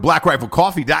 Go to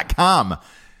BlackRifleCoffee.com.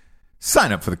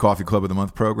 Sign up for the Coffee Club of the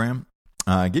Month program.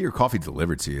 Get your coffee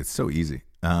delivered to you. It's so easy.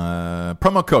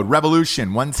 Promo code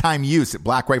REVOLUTION, one-time use at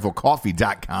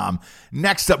BlackRifleCoffee.com.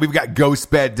 Next up, we've got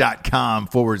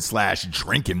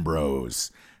GhostBed.com/Drinking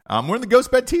Bros. Wearing the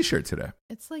Ghostbed t-shirt today.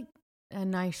 It's like a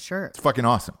nice shirt. It's fucking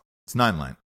awesome. It's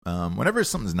 9-line. Whenever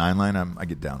something's 9-line, I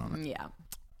get down on it. Yeah.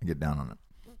 I get down on it.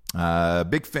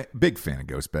 Big fan of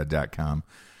GhostBed.com.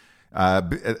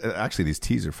 Actually, these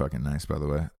tees are fucking nice, by the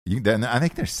way. I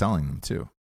think they're selling them too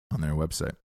on their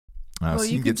website. So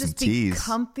you can get some tees.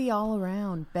 Comfy all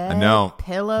around. Bed, I know.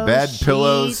 Pillows,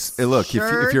 pillows. Hey, look,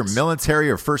 shirt. if you're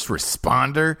military or first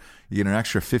responder, you get an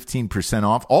extra 15%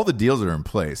 off. All the deals are in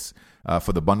place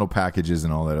for the bundle packages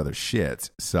and all that other shit.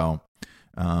 So,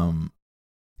 you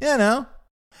know,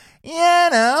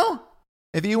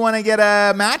 if you want to get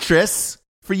a mattress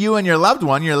for you and your loved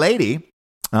one, your lady,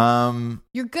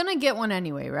 you're gonna get one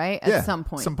anyway, right? At some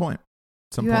point.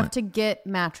 You have to get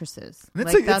mattresses. And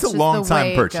it's a long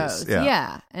time purchase.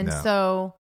 Yeah. And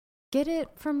so get it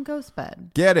from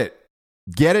GhostBed. Get it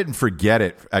and forget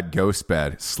it at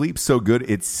GhostBed. Sleep so good,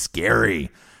 it's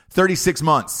scary. 36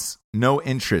 months, no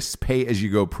interest, pay as you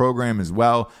go program as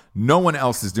well. No one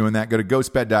else is doing that. Go to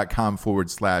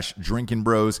ghostbed.com/drinking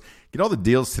bros. Get all the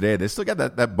deals today. They still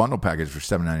got that bundle package for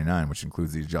 $7.99, which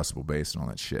includes the adjustable base and all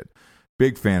that shit.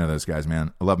 Big fan of those guys,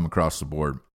 man. I love them across the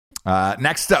board.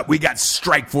 Next up, we got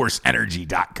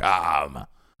StrikeForceEnergy.com.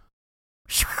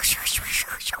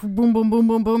 Boom, boom, boom,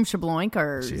 boom, boom,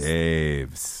 shabloinkers.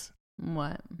 Javes.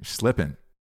 What? You're slipping.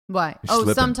 Why?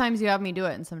 Slipping. Sometimes you have me do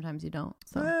it and sometimes you don't.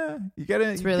 So you gotta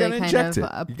inject it.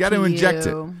 Up you gotta inject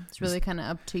it. It's really kind of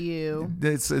up to you.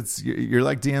 You're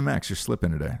like DMX. You're slipping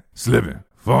today. Slipping,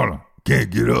 falling, can't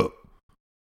get up.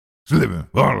 Slipping,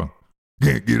 falling,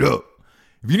 can't get up.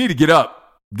 If you need to get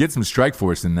up, get some Strike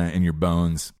Force in your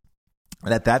bones.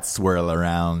 Let that swirl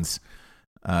around.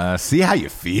 See how you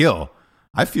feel.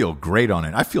 I feel great on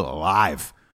it. I feel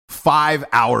alive. 5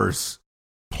 hours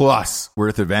plus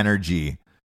worth of energy.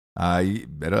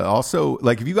 Also,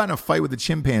 like if you got in a fight with a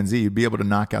chimpanzee, you'd be able to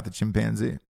knock out the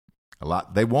chimpanzee. A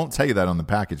lot. They won't tell you that on the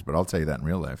package, but I'll tell you that in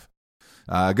real life.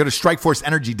 Go to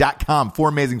StrikeForceEnergy.com. 4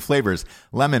 amazing flavors: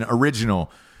 lemon,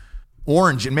 original,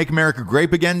 orange, and Make America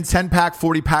Grape Again. 10-pack,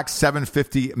 40-pack,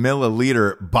 750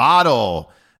 milliliter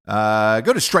bottle. Go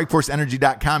to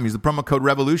StrikeForceEnergy.com. Use the promo code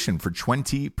REVOLUTION for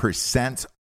 20%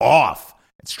 off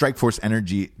at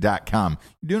StrikeForceEnergy.com.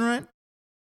 You doing all right?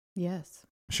 Yes.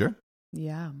 Sure?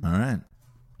 Yeah. All right.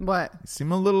 What? You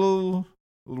seem a little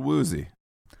woozy.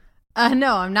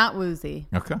 No, I'm not woozy.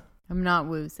 Okay. I'm not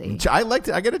woozy. I got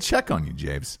to check on you,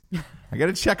 James. I got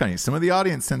to check on you. Some of the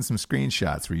audience sends some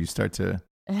screenshots where you start to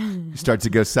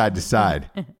go side to side.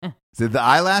 Is it the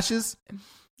eyelashes?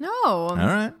 No. All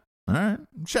right. I'm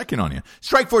checking on you.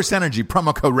 Strikeforce Energy,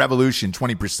 promo code REVOLUTION,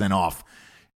 20% off.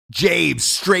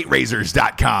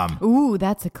 JabesStraightRazors.com. Ooh,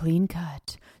 that's a clean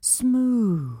cut.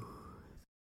 Smooth.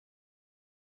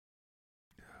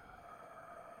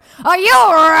 Are you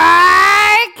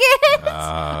right?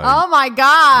 Oh my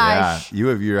gosh. Yeah, you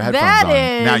have your headphones on.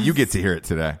 Now you get to hear it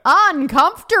today.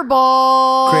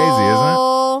 Uncomfortable.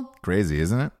 Crazy,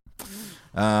 isn't it?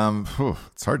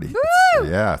 It's hard to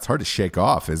it's hard to shake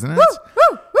off, isn't it?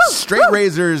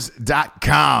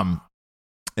 StraightRazors.com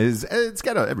it's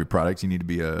got every product you need to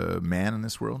be a man in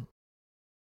this world.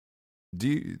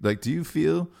 Do you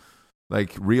feel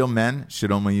like real men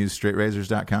should only use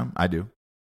StraightRazors.com? I do.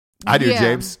 I do, Yeah.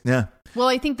 James. Yeah. Well,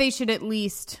 I think they should at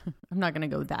least, I'm not going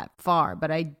to go that far,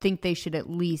 but I think they should at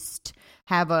least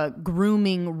have a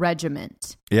grooming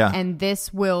regiment. Yeah. And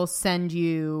this will send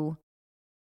you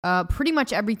pretty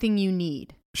much everything you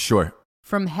need Sure.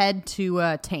 from head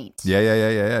to taint.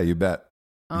 Yeah. You bet.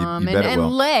 You bet it And will.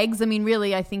 legs, I mean,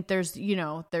 really, I think there's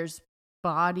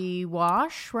body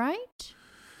wash, right?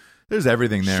 There's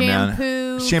everything there, man.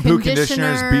 Shampoo,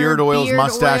 conditioners, beard oils,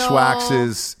 mustache oil,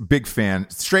 waxes. Big fan.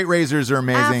 Straight razors are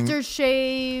amazing.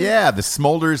 aftershave. Yeah, the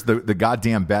Smolders, the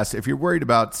goddamn best. If you're worried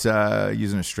about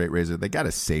using a straight razor, they got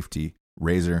a safety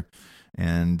razor,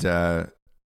 and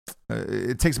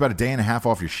it takes about a day and a half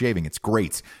off your shaving. It's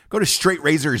great. Go to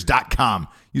straightrazors.com.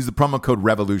 Use the promo code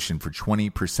REVOLUTION for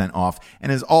 20% off.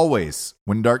 And as always,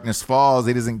 when darkness falls,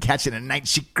 he doesn't catch it at night.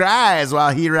 She cries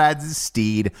while he rides his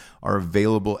steed. Are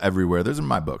available everywhere. Those are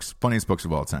my books. Funniest books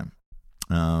of all time.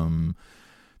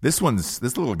 This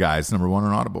little guy's number one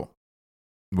on Audible.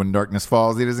 When darkness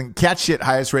falls, he doesn't catch it.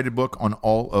 Highest rated book on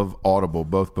all of Audible.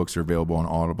 Both books are available on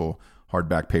Audible.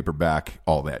 Hardback, paperback,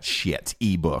 all that shit.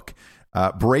 Ebook.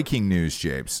 Breaking news,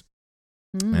 James.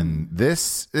 And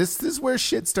this is where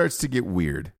shit starts to get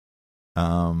weird.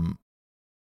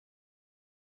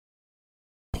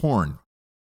 Porn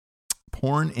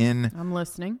in I'm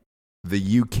listening.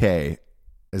 the UK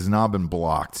has now been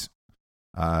blocked,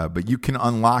 but you can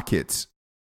unlock it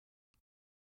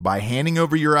by handing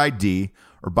over your ID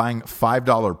or buying a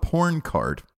 $5 porn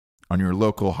card on your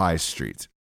local high street.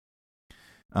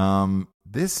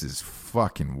 This is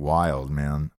fucking wild,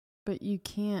 man. But you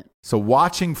can't. So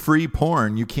watching free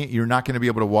porn, you're not going to be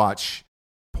able to watch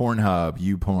Pornhub,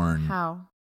 YouPorn. How?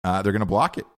 They're going to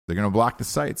block it. They're going to block the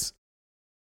sites.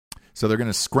 So they're going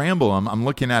to scramble them. I'm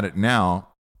looking at it now.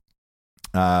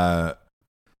 And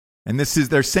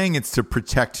they're saying it's to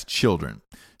protect children.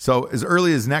 So as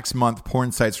early as next month,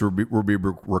 porn sites will be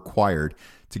required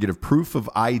to get a proof of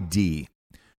ID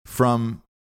from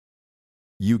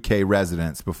UK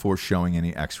residents before showing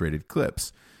any X-rated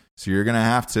clips. So you're going to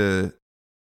have to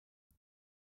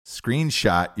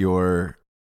screenshot your,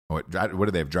 what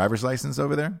do they have, driver's license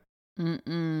over there?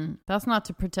 That's not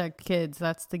to protect kids.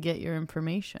 That's to get your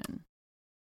information.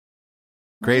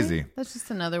 Crazy. Right? That's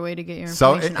just another way to get your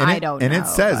information. I don't know. And it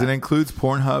says it includes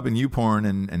Pornhub and YouPorn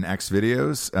and X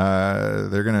videos.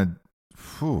 They're going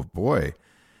to,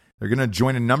 they're going to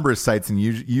join a number of sites and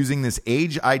using this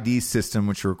age ID system,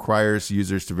 which requires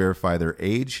users to verify their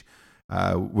age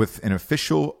with an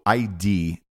official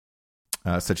ID,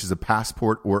 such as a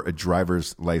passport or a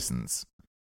driver's license.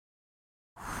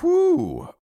 Whew.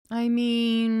 I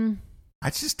mean,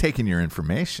 That's just taking your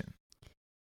information.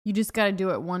 you just got to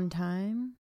do it one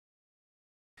time.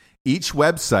 Each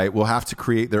website will have to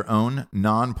create their own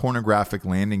non-pornographic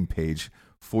landing page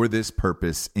for this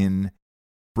purpose in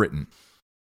Britain.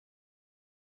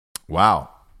 Wow.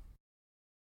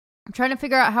 I'm trying to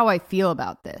figure out how I feel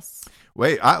about this.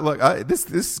 Wait,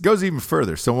 this goes even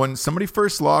further. So when somebody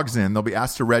first logs in, they'll be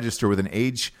asked to register with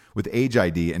age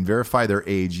ID and verify their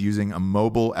age using a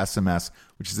mobile SMS,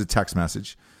 which is a text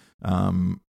message,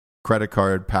 credit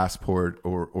card, passport,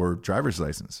 or driver's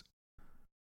license.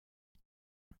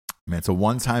 Man, it's a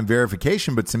one-time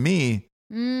verification, but to me,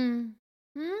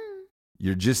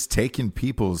 you're just taking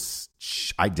people's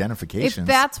identifications. If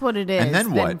that's what it is, and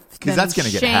then what? Because that's going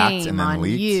to get hacked and then on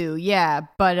leaked. you, yeah.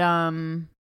 But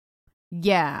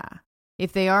yeah.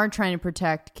 If they are trying to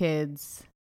protect kids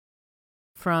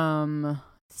from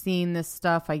seeing this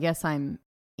stuff, I guess I'm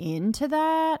into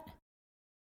that.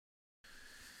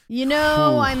 You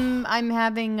know, I'm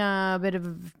having a bit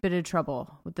of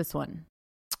trouble with this one.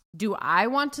 Do I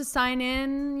want to sign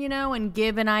in, and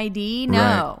give an ID? No.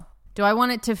 Right. Do I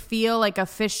want it to feel like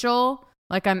official,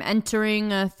 like I'm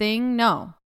entering a thing?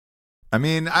 No. I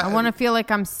mean, I want to feel like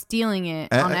I'm stealing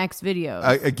it on X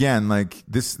videos. Again, like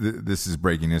this is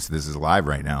breaking news. This is live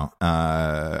right now.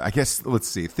 I guess, let's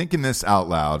see. Thinking this out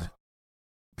loud,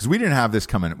 because we didn't have this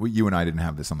coming. You and I didn't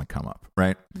have this on the come up,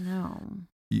 right? No.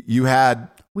 You had.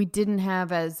 We didn't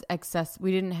have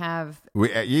you didn't have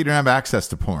access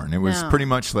to porn. It was pretty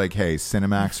much like, hey,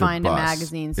 Cinemax or find bust. a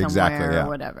magazine somewhere Exactly, yeah. or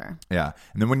whatever. Yeah.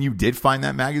 And then when you did find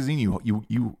that magazine,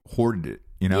 you hoarded it.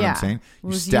 You know what I'm saying? It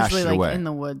was stashed usually it away. in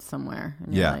the woods somewhere.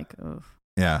 And Yeah. You're like, oof.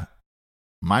 Yeah.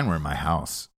 Mine were in my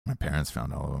house. My parents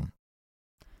found all of them.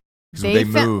 They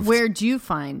moved. Where'd you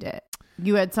find it?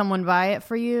 You had someone buy it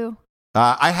for you?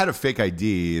 I had a fake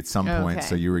ID at some point, Okay.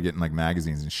 so you were getting like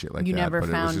magazines and shit like You that. never but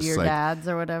it was found just your like, dad's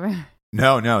or whatever?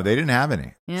 No, they didn't have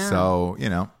any. Yeah. So,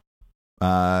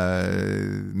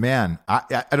 man,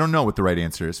 I don't know what the right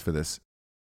answer is for this.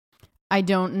 I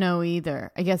don't know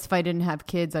either. I guess if I didn't have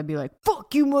kids, I'd be like,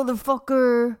 fuck you,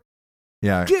 motherfucker.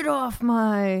 Yeah. Get off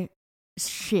my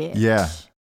shit. Yeah.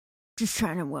 Just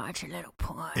trying to watch a little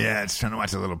porn. Yeah, it's trying to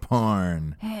watch a little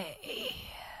porn. Hey.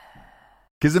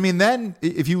 Because, I mean, then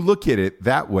if you look at it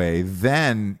that way,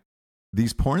 then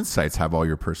these porn sites have all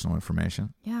your personal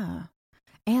information. Yeah.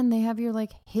 And they have your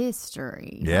like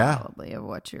history, probably, of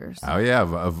what you're Oh yeah,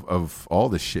 of all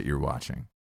the shit you're watching.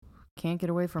 Can't get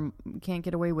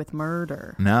away with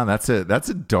murder. No, that's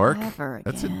a dark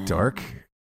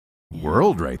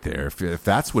world right there. If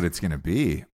that's what it's going to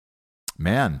be,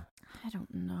 man. I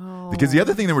don't know. Because the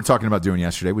other thing that we're talking about doing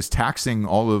yesterday was taxing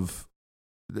all of,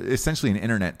 essentially an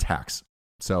internet tax.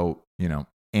 So,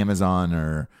 Amazon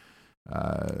or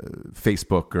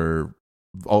Facebook or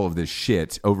all of this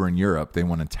shit over in Europe, they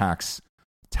want to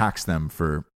tax them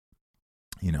for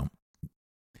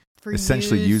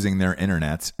essentially using their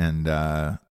internet, and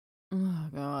oh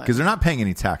god, because they're not paying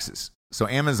any taxes. So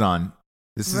Amazon,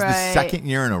 this is the second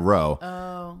year in a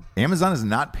row, Amazon has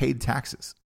not paid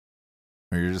taxes.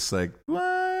 Or you're just like,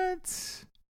 what?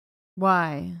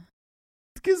 Why?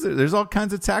 Because there's all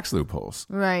kinds of tax loopholes,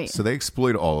 right? So they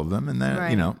exploit all of them, and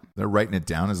then they're writing it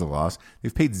down as a loss.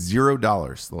 They've paid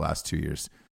 $0 the last 2 years,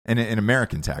 and in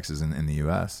American taxes in the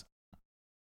U.S.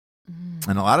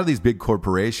 And a lot of these big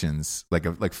corporations, like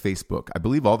Facebook, I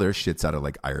believe all their shit's out of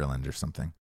like Ireland or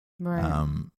something, right?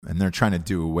 And they're trying to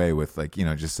do away with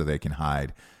just so they can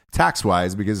hide tax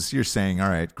wise, because you're saying, all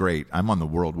right, great, I'm on the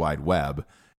World Wide Web,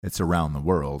 it's around the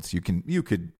world. You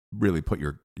could really put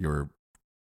your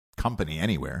company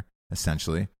anywhere,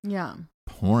 essentially. Yeah.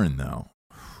 Porn though,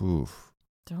 oof.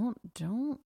 Don't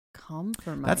come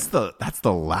for my. That's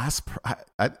the last.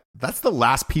 That's the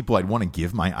last people I'd want to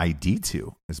give my ID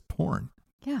to is porn.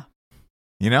 Yeah.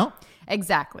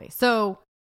 Exactly. So,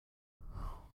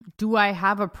 do I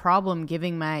have a problem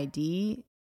giving my ID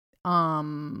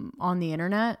on the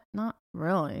internet? Not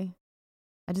really.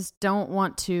 I just don't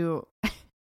want to.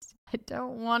 I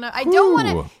don't want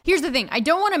to. Here's the thing. I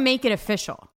don't want to make it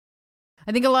official.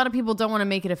 I think a lot of people don't want to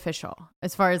make it official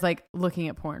as far as like looking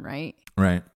at porn, right?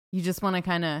 Right. You just want to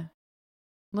kind of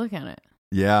look at it.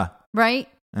 Yeah. Right?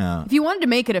 Yeah. If you wanted to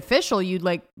make it official, you'd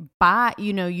like buy,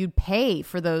 you'd pay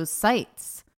for those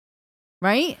sites.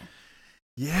 Right?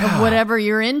 Yeah. Of whatever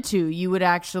you're into, you would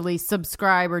actually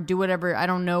subscribe or do whatever. I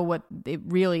don't know what it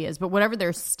really is, but whatever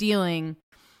they're stealing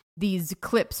these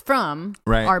clips from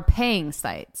are paying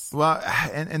sites. Well,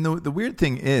 and the weird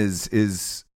thing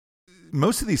is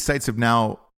most of these sites have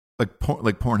now, like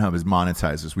Pornhub is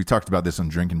monetized. As we talked about this on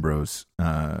Drinking Bros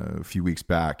a few weeks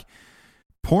back.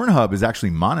 Pornhub is actually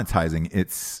monetizing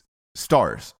its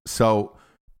stars. So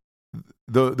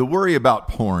the worry about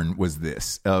porn was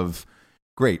this of,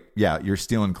 great, yeah, you're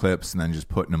stealing clips and then just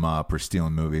putting them up, or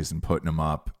stealing movies and putting them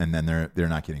up, and then they're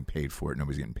not getting paid for it.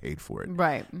 Nobody's getting paid for it.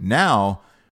 Right. Now,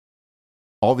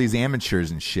 all these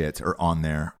amateurs and shit are on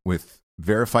there with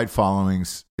verified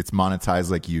followings. It's monetized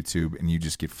like YouTube, and you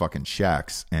just get fucking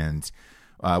checks. And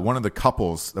one of the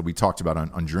couples that we talked about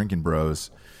on Drinking Bros,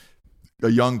 a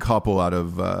young couple out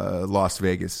of Las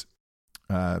Vegas,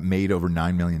 made over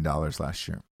 $9 million last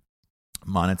year,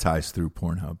 monetized through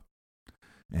Pornhub.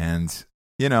 And,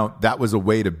 that was a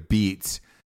way to beat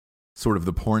sort of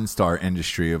the porn star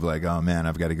industry of like, oh man,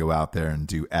 I've got to go out there and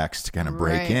do X to kind of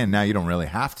break in. Now you don't really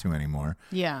have to anymore.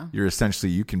 Yeah.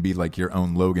 You can be like your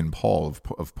own Logan Paul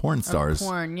of porn stars. Of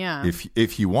porn, yeah.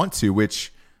 If you want to,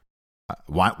 which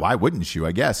why wouldn't you?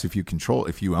 I guess if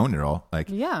you own it all, like,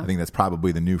 yeah. I think that's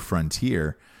probably the new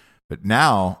frontier. But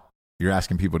now you're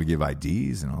asking people to give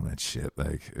IDs and all that shit.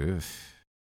 Like, ugh.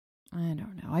 I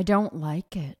don't know. I don't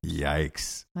like it.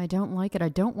 Yikes. I don't like it. I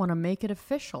don't want to make it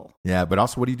official. Yeah, but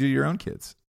also, what do you do to your own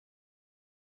kids?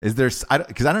 Is there,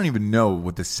 because I don't even know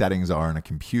what the settings are on a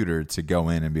computer to go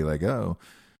in and be like, oh,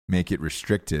 make it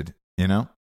restricted, Yeah,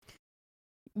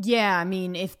 I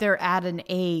mean, if they're at an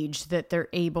age that they're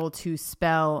able to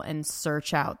spell and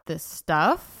search out this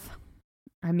stuff,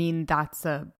 I mean, that's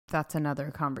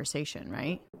another conversation,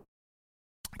 right?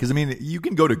 Because, I mean, you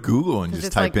can go to Google and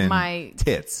just type like in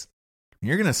tits.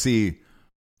 You're going to see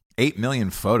 8 million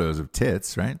photos of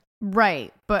tits, right?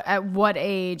 Right. But at what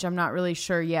age? I'm not really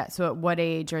sure yet. So at what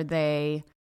age are they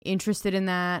interested in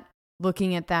that,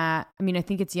 looking at that? I mean, I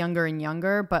think it's younger and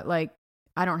younger, but like,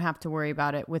 I don't have to worry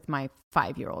about it with my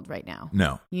 5-year-old right now.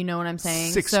 No. You know what I'm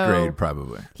saying? Sixth grade,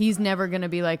 probably. He's never going to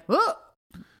be like, oh,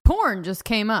 porn just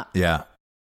came up. Yeah.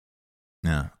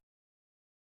 Yeah.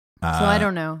 So I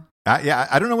don't know.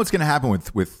 I don't know what's going to happen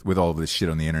with all of this shit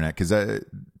on the internet. Because,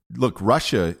 look,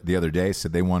 Russia the other day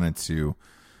said they wanted to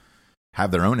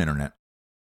have their own internet.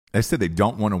 They said they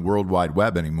don't want a World Wide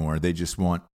Web anymore. They just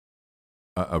want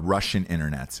a Russian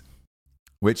internet.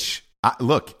 Which,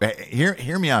 look,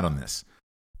 hear me out on this.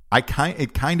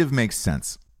 it kind of makes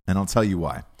sense, and I'll tell you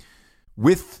why.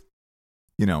 With,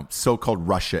 so-called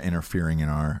Russia interfering in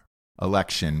our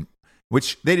election,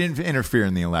 which they didn't interfere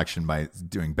in the election by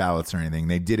doing ballots or anything.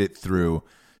 They did it through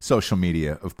social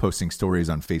media of posting stories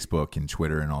on Facebook and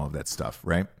Twitter and all of that stuff,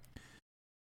 right?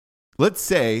 Let's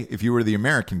say if you were the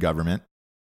American government,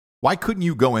 why couldn't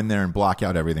you go in there and block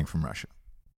out everything from Russia?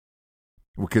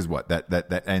 Because what?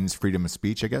 That ends freedom of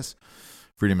speech, I guess.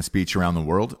 Freedom of speech around the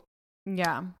world.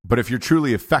 Yeah. But if you're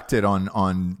truly affected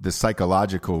on the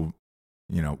psychological,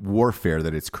 warfare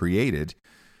that it's created,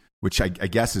 which I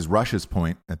guess is Russia's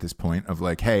point at this point of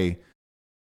like, hey,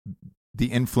 the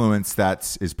influence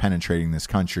that is penetrating this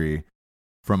country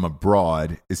from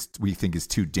abroad we think is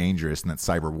too dangerous, and that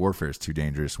cyber warfare is too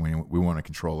dangerous. We want to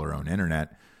control our own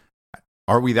internet.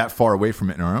 Are we that far away from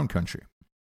it in our own country?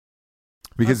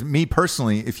 Because me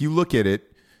personally, if you look at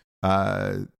it,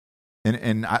 I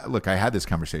had this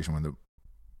conversation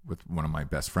with one of my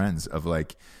best friends of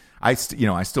like, I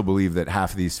still believe that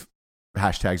half of these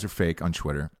hashtags are fake on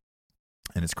Twitter,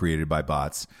 and it's created by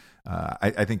bots.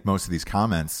 I think most of these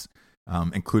comments,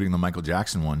 including the Michael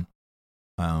Jackson one,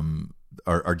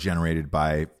 are generated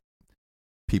by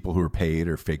people who are paid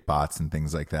or fake bots and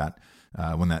things like that.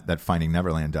 When that Finding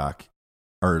Neverland doc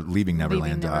or Leaving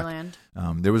Neverland doc,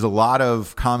 there was a lot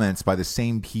of comments by the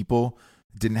same people.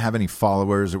 Didn't have any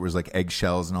followers. It was like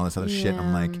eggshells and all this other shit.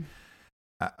 I'm like,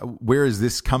 where is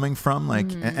this coming from?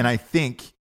 Like, and I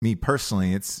think, me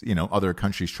personally, it's other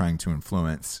countries trying to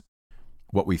influence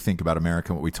what we think about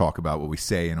America, what we talk about, what we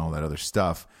say, and all that other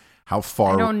stuff. How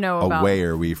far away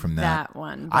are we from that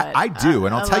one? I do,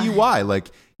 and I'll tell you why. Like,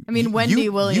 Wendy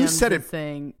Williams, you said it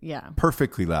saying,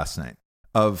 perfectly last night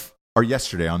or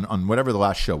yesterday on whatever the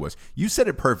last show was. You said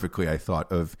it perfectly. I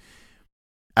thought of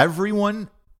everyone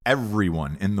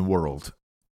in the world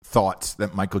thought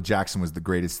that Michael Jackson was the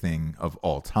greatest thing of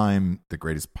all time, the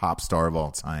greatest pop star of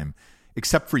all time,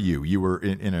 except for you. You were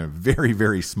in a very,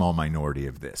 very small minority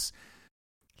of this.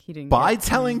 By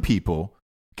telling people,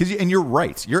 and you're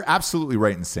right, you're absolutely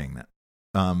right in saying that.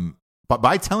 But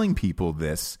by telling people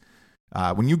this,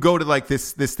 when you go to like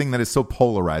this thing that is so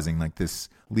polarizing, like this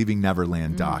Leaving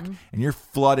Neverland doc, and you're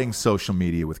flooding social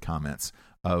media with comments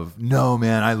of, no,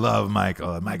 man, I love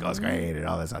Michael. Michael's great and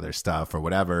all this other stuff or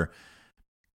whatever.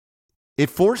 It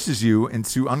forces you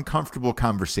into uncomfortable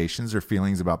conversations or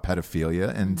feelings about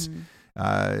pedophilia. And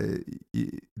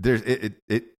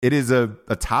it is a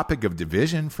topic of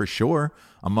division for sure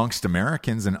amongst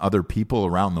Americans and other people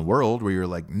around the world where you're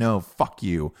like, no, fuck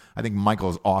you. I think Michael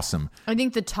is awesome. I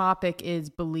think the topic is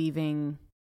believing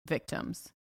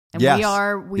victims. And yes.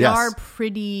 we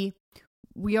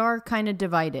are kind of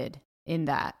divided in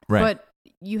that. Right. But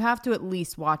you have to at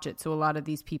least watch it. So a lot of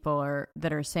these people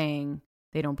that are saying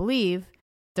they don't believe,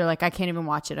 they're like, I can't even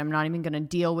watch it. I'm not even going to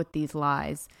deal with these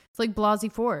lies. It's like Blasey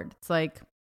Ford. It's like,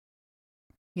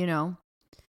 do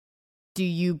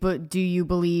you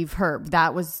believe her?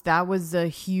 That was a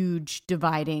huge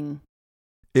dividing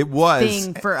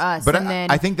thing for us. But and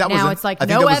then I think that now was it's like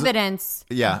no evidence.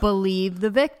 Believe the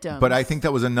victim. But I think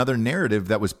that was another narrative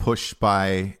that was pushed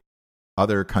by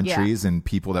other countries and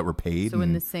people that were paid. So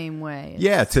in the same way.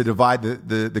 To divide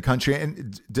the country.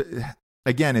 And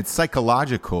again, it's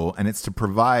psychological, and it's to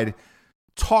provide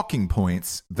talking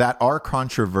points that are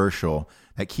controversial,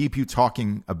 that keep you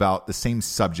talking about the same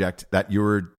subject that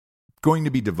you're going to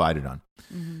be divided on.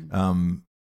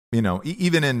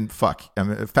 Even in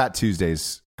Fat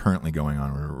Tuesday's currently going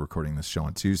on. We're recording this show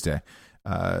on Tuesday.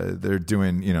 They're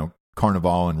doing,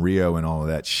 Carnival and Rio and all of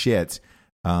that shit.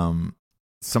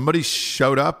 Somebody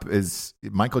showed up as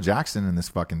Michael Jackson in this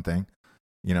fucking thing,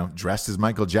 dressed as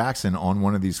Michael Jackson on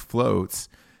one of these floats.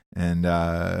 And,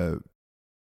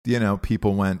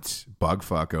 people went bug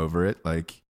fuck over it.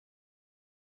 Like,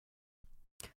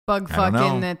 bug fuck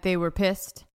in that they were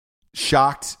pissed.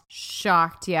 Shocked.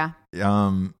 Yeah.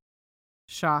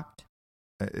 Shocked.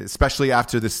 Especially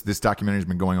after this documentary has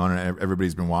been going on and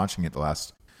everybody's been watching it the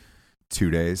last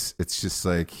 2 days. It's just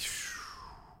like,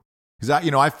 because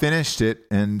I finished it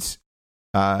and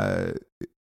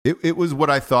it was what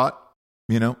I thought,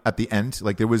 at the end.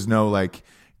 Like, there was no like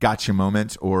gotcha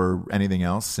moment or anything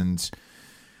else. And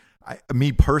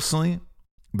me personally,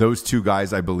 those two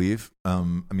guys, I believe,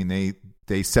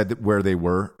 they said that where they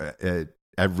were at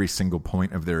every single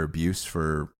point of their abuse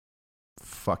for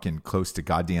fucking close to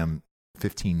goddamn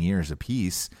 15 years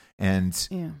apiece.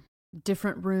 And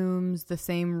different rooms, the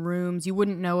same rooms. You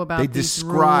wouldn't know about they these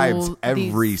described rules,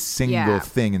 every single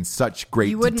thing in such great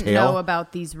detail. You wouldn't know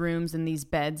about these rooms and these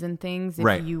beds and things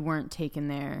if you weren't taken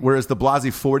there. Whereas the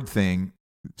Blasey Ford thing,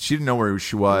 She didn't know where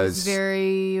she It was.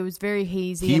 was very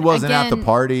hazy. He And wasn't at the again,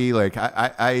 party. Like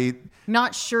I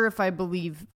not sure if I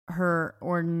believe her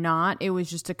or not. It was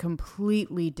just a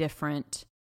completely different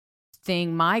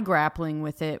thing. My grappling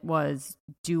with it was,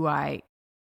 do I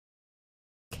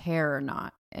care or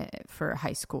not for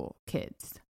high school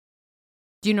kids?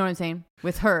 Do you know what I'm saying?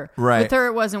 With her. Right. With her,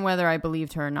 it wasn't whether I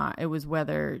believed her or not. It was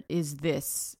whether, is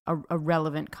this a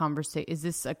relevant conversation? Is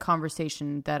this a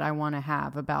conversation that I want to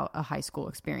have about a high school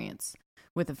experience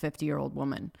with a 50-year-old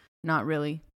woman? Not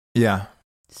really. Yeah.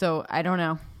 So I don't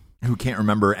know. Who can't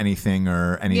remember anything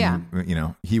or any, Yeah. you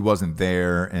know, he wasn't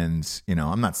there. And, you know,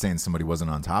 I'm not saying somebody wasn't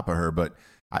on top of her, but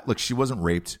look, she wasn't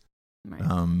raped.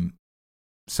 Right.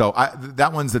 So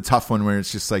that one's the tough one where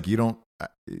it's just like, you don't,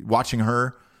 watching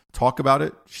her talk about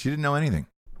it, she didn't know anything.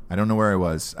 I don't know where I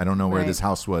was. I don't know where Right. this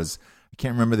house was. I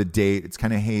can't remember the date. It's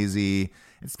kind of hazy.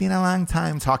 It's been a long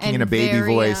time talking in a baby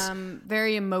very, voice.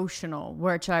 Very emotional,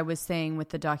 which I was saying with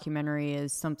the documentary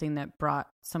is something that brought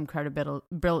some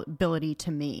credibility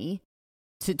to me,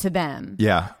 to them.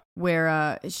 Yeah.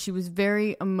 Where she was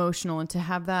very emotional, and to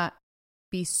have that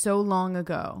be so long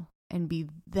ago and be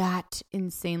that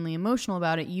insanely emotional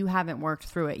about it, you haven't worked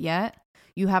through it yet.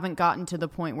 You haven't gotten to the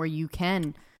point where you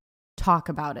can talk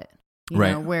about it. You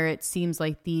Right. know, where it seems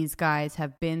like these guys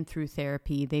have been through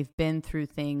therapy, they've been through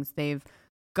things,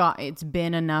 it's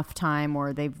been enough time,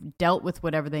 or they've dealt with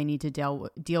whatever they need to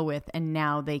deal with, and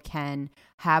now they can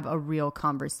have a real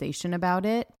conversation about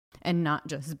it and not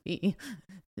just be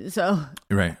so.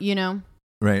 Right. You know.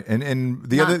 Right, and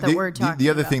the Not other that we're the talking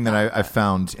other about thing that that, I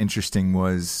found interesting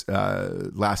was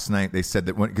last night they said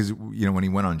that because you know when he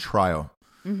went on trial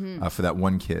for that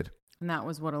one kid. And that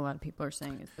was what a lot of people are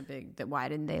saying is the big, that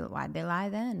why'd they lie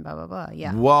then? Blah, blah, blah.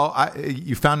 Yeah. Well,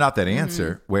 you found out that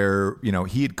answer where, you know,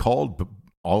 he had called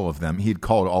all of them. He had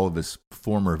called all of his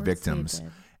former victims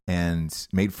and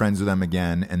made friends with them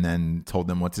again, and then told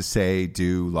them what to say,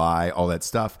 do, lie, all that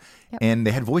stuff. Yep. And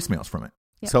they had voicemails from it.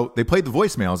 Yep. So they played the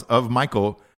voicemails of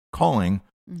Michael calling,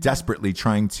 desperately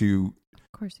trying to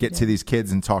get to these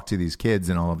kids and talk to these kids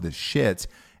and all of this shit.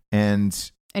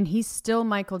 And he's still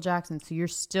Michael Jackson, so you're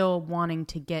still wanting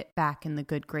to get back in the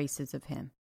good graces of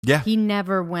him. yeah, He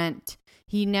never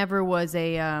was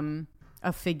a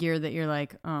figure that you're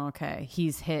like, oh, okay,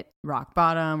 he's hit rock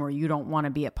bottom, or you don't want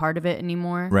to be a part of it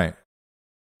anymore. right.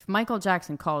 If Michael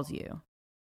Jackson calls you,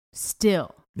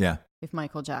 still, Yeah. if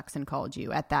Michael Jackson called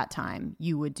you at that time,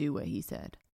 you would do what he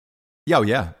said. Yeah, oh,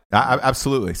 yeah,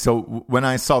 absolutely. So when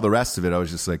I saw the rest of it, I was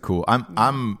just like, cool.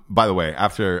 I'm. By the way,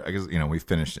 after I guess you know we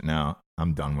finished it now,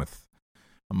 I'm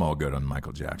all good on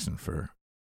Michael Jackson for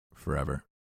forever.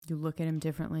 You look at him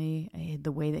differently,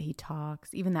 the way that he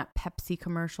talks, even that Pepsi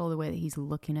commercial, the way that he's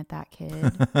looking at that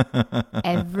kid.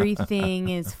 Everything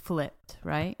is flipped,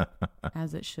 right?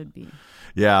 As it should be.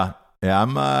 Yeah.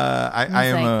 I'm. I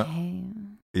am. Like, hey.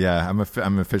 Yeah,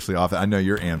 I'm officially off it. I know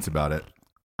you're amped about it.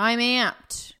 I'm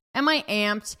amped. Am I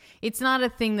amped? It's not a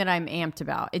thing that I'm amped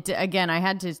about. I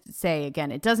had to say again,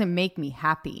 it doesn't make me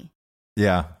happy.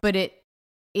 Yeah. But it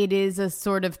is a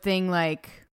sort of thing like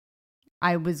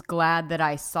I was glad that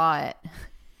I saw it.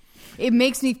 It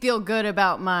makes me feel good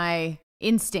about my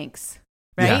instincts,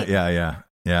 right? Yeah.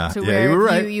 So yeah, where you were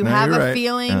right. you No, have you're a right.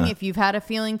 feeling, Yeah. if you've had a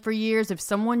feeling for years, if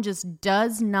someone just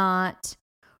does not,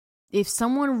 if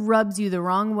someone rubs you the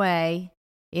wrong way,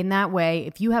 in that way,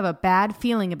 if you have a bad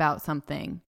feeling about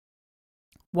something,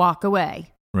 walk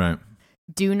away. Right.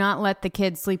 Do not let the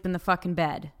kid sleep in the fucking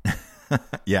bed.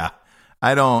 Yeah.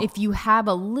 I don't. If you have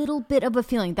a little bit of a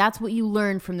feeling, that's what you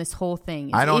learn from this whole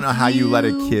thing. I don't know how you let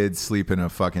a kid sleep in a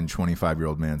fucking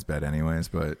 25-year-old man's bed, anyways.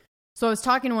 But So I was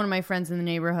talking to one of my friends in the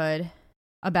neighborhood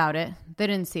about it. They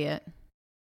didn't see it.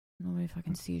 Nobody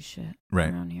fucking sees shit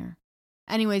around here.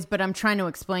 Anyways, but I'm trying to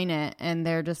explain it, and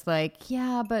they're just like,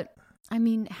 yeah, but I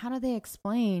mean, how do they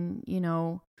explain, you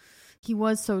know, he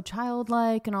was so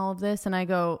childlike and all of this? And I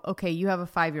go, okay, you have a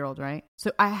 5-year-old, right?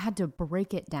 So I had to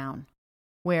break it down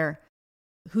where,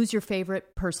 who's your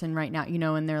favorite person right now? You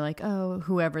know, and they're like, oh,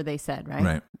 whoever they said,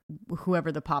 right?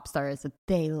 Whoever the pop star is that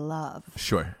they love.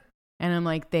 Sure. And I'm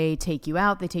like, they take you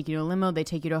out, they take you to a limo, they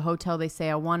take you to a hotel, they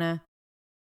say,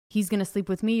 he's going to sleep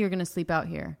with me, you're going to sleep out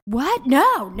here. What?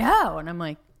 No. And I'm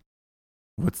like,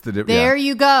 what's the difference? There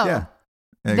you go. Yeah.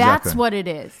 Exactly. That's what it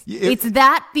is. It's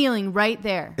that feeling right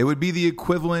there. It would be the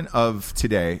equivalent of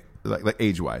today, like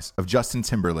age-wise, of Justin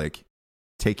Timberlake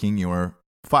taking your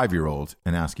 5-year-old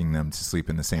and asking them to sleep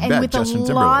in the same And bed. with Justin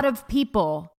a lot of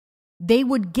people, they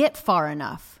would get far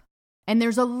enough. And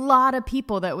there's a lot of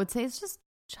people that would say, it's just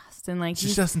Justin. Like, it's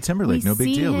just Justin Timberlake. No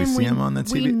big deal. We see him on the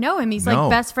TV. We know him. He's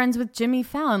like best friends with Jimmy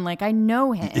Fallon. Like, I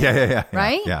know him. Yeah.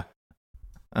 Right? Yeah.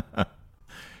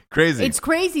 Crazy. It's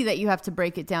crazy that you have to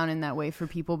break it down in that way for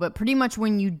people, but pretty much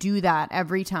when you do that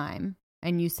every time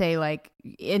and you say like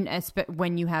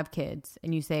when you have kids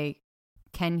and you say,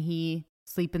 can he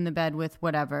sleep in the bed with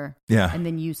whatever? Yeah. And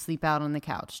then you sleep out on the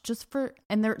couch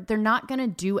and they're not going to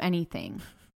do anything.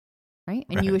 Right?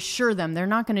 And you assure them they're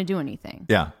not going to do anything.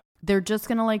 Yeah. They're just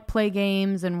going to like play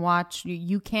games and watch.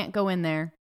 You can't go in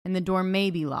there and the door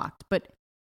may be locked, but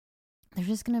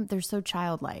they're so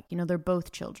childlike. They're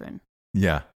both children.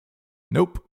 Yeah.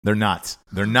 Nope. They're not.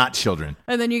 They're not children.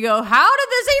 And then you go, how did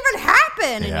this even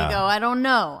happen? And Yeah. you go, I don't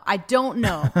know. I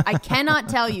cannot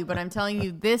tell you, but I'm telling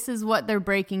you, this is what they're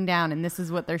breaking down and this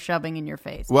is what they're shoving in your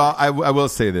face. Well, I will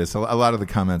say this. A lot of the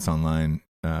comments online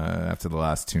after the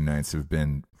last 2 nights have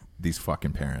been these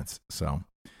fucking parents. So,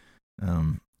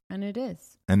 and it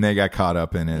is. And they got caught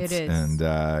up in it. It is. And,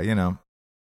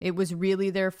 it was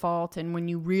really their fault. And when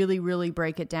you really, really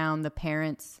break it down, the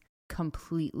parents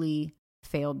completely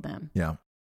failed them. Yeah.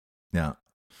 Yeah.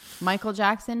 Michael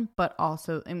Jackson, but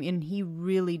also, he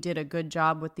really did a good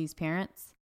job with these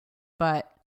parents.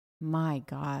 But my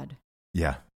God.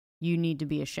 Yeah. You need to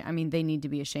be ashamed. They need to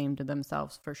be ashamed of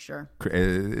themselves for sure.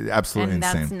 Absolutely and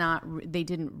insane. They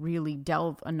didn't really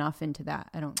delve enough into that,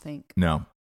 I don't think. No.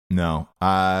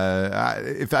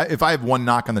 If I have one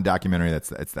knock on the documentary, that's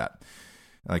that.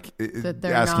 Like That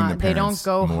asking the parents, they don't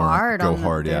go hard.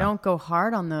 They don't go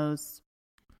hard on those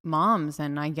moms,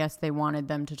 and I guess they wanted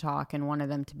them to talk and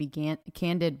wanted them to be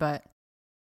candid, but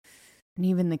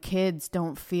even the kids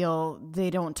they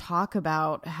don't talk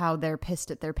about how they're pissed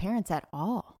at their parents at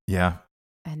all. Yeah.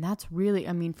 And that's really,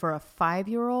 for a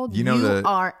 5-year-old, you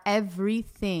are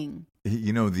everything.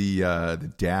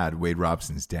 The dad, Wade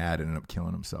Robson's dad, ended up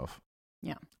killing himself.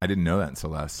 Yeah. I didn't know that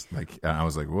until I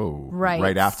was like, whoa. Right.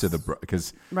 Right after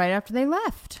because right after they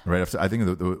left. Right after, I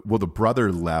think the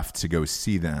brother left to go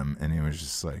see them, and he was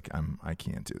just like, I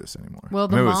can't do this anymore. Well,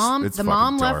 the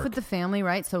mom left with the family,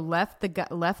 right? So left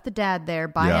the dad there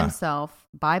by himself,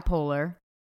 bipolar.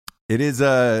 It's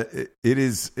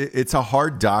a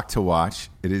hard doc to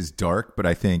watch. It is dark, but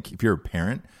I think if you're a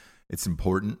parent, it's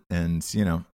important, and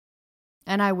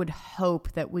And I would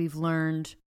hope that we've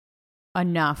learned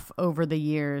enough over the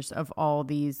years of all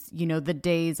these, the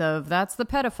days of that's the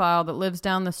pedophile that lives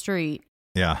down the street.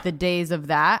 Yeah. The days of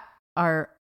that are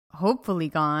hopefully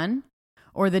gone,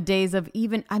 or the days of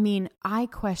I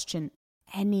question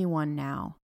anyone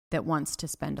now that wants to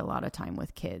spend a lot of time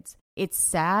with kids. It's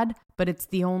sad, but it's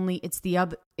the only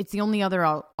other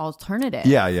alternative.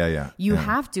 Yeah. You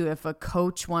have to, if a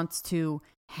coach wants to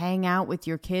hang out with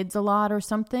your kids a lot or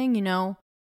something,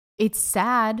 it's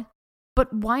sad,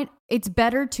 but why? It's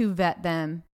better to vet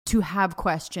them, to have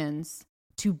questions,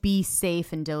 to be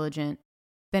safe and diligent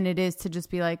than it is to just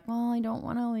be like, well, I don't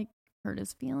want to hurt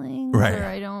his feelings. Right. Or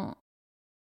I don't.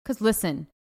 Because listen,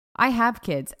 I have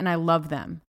kids and I love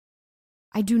them.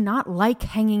 I do not like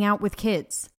hanging out with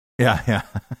kids. Yeah.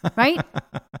 Right?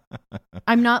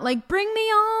 I'm not like, bring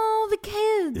me all the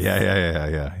kids.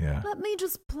 Yeah. Let me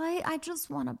just play. I just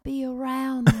want to be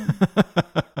around them.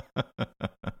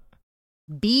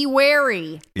 Be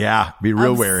wary. Yeah, be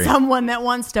real wary. Someone that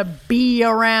wants to be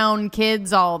around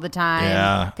kids all the time.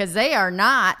 Yeah. Because they are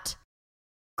not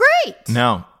great.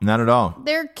 No, not at all.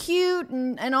 They're cute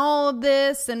and all of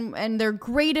this, and they're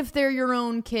great if they're your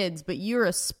own kids, but you're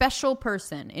a special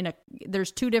person.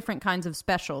 There's 2 different kinds of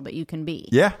special that you can be.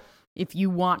 Yeah. If you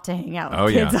want to hang out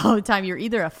with kids all the time, you're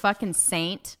either a fucking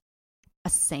saint,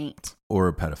 or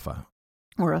a pedophile.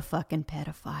 Or a fucking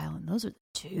pedophile, and those are the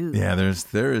 2. Yeah, there's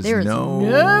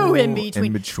no in between.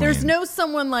 In between. There's no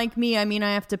someone like me.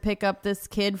 I have to pick up this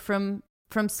kid from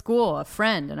school, a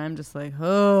friend, and I'm just like,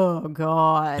 oh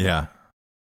God. Yeah.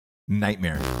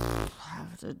 Nightmare. I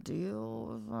have to deal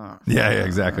with that. Yeah,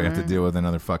 exactly. I have to deal with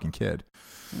another fucking kid.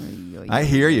 I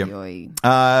hear you.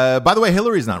 By the way,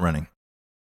 Hillary's not running.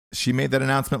 She made that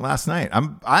announcement last night.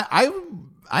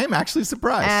 I am actually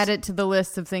surprised. Add it to the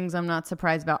list of things I'm not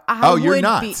surprised about. You're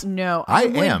not? No. I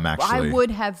am, actually. I would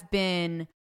have been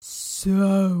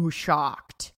so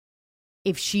shocked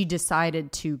if she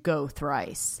decided to go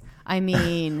thrice.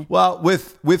 Well,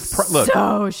 look,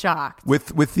 so shocked.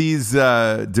 With these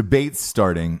debates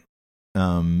starting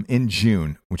in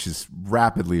June, which is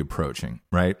rapidly approaching,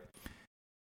 right?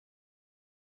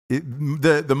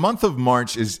 The month of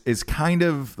March is kind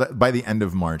of by the end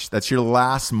of March. That's your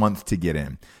last month to get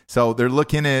in. So they're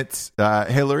looking at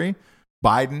Hillary,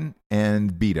 Biden,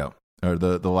 and Beto. Or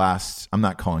the last. I'm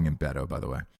not calling him Beto, by the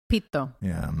way. Pito.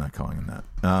 Yeah, I'm not calling him that.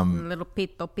 Little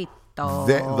Pito.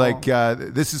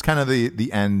 This is kind of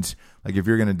the end. Like if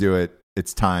you're going to do it,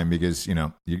 it's time because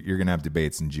you're going to have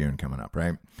debates in June coming up,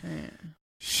 right? Yeah.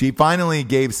 She finally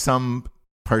gave some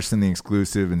parsed in the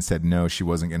exclusive and said no, she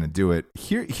wasn't going to do it.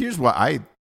 Here's why I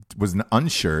was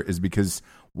unsure is because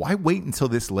why wait until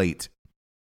this late?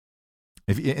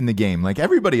 If in the game, like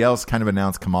everybody else kind of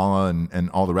announced Kamala and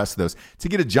all the rest of those to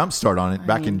get a jump start on it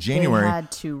back in January. They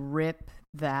had to rip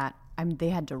that. I mean, they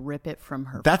had to rip it from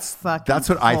her. That's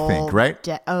what I think, right?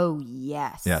 Oh,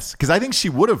 yes. Yes, because I think she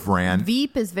would have ran.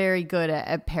 Veep is very good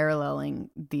at paralleling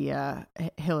the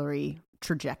Hillary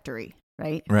trajectory,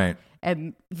 right? Right.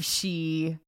 And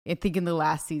she, I think in the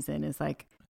last season, is like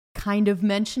kind of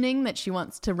mentioning that she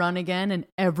wants to run again, and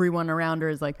everyone around her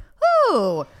is like,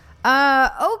 oh,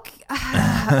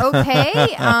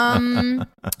 okay.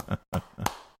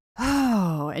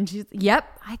 Oh, and she's,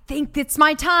 yep, I think it's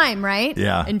my time, right?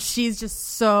 Yeah. And she's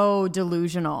just so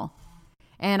delusional.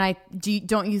 And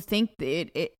don't you think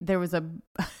that there was a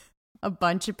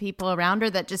bunch of people around her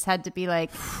that just had to be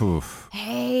like,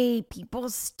 hey, people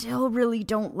still really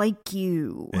don't like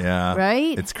you. Yeah.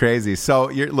 Right? It's crazy. So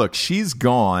look, she's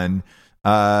gone.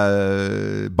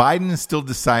 Biden is still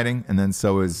deciding, and then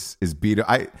so is Beto.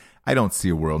 I don't see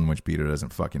a world in which Beto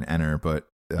doesn't fucking enter, but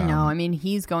no, I mean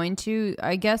he's going to.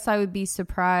 I guess I would be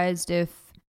surprised if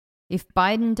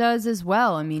Biden does as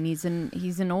well. I mean he's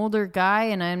an older guy,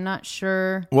 and I'm not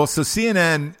sure. Well, so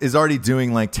CNN is already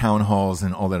doing like town halls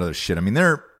and all that other shit. I mean,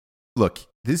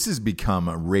 this has become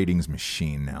a ratings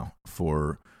machine now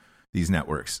for these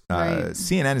networks. Right.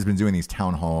 CNN has been doing these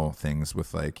town hall things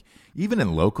with like even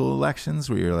in local elections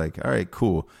where you're like, all right,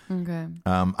 cool. Okay.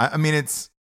 I mean, it's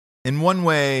in one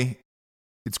way,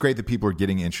 it's great that people are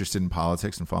getting interested in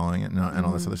politics and following it and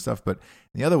all this other stuff. But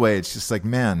the other way, it's just like,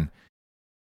 man,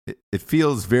 it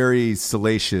feels very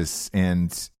salacious and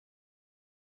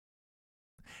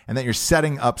that you're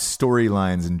setting up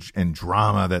storylines and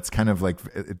drama that's kind of like,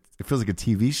 it feels like a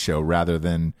TV show rather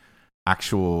than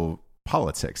actual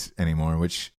politics anymore,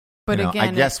 which, but again,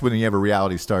 I guess when you have a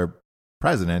reality star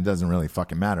president, it doesn't really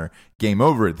fucking matter. Game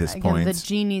over at this point. The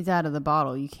genie's out of the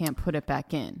bottle. You can't put it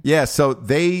back in. Yeah, so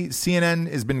CNN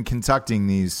has been conducting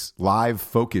these live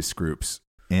focus groups,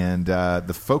 and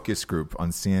the focus group on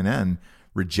CNN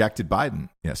rejected Biden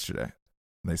yesterday.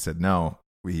 They said no,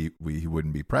 he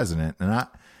wouldn't be president, and I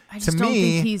just don't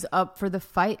think he's up for the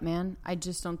fight, man. I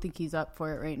just don't think he's up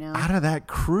for it right now. Out of that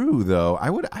crew, though,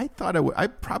 I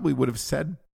probably would have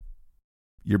said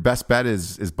your best bet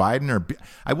is Biden, or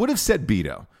I would have said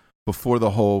Beto before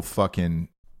the whole fucking,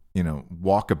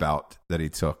 walkabout that he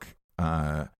took,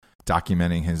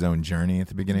 documenting his own journey at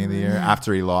the beginning of the year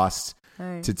after he lost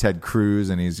to Ted Cruz,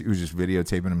 and he was just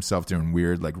videotaping himself doing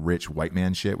weird, like rich white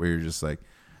man shit where you're just like,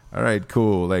 all right,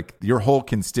 cool. Like your whole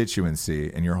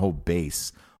constituency and your whole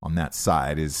base on that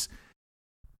side is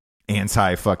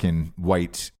anti-fucking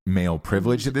white male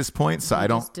privilege at this point. So I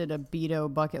don't. Just did a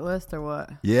Beto bucket list or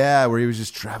what? Yeah, where he was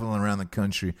just traveling around the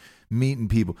country, meeting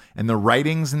people, and the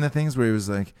writings and the things where he was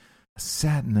like, I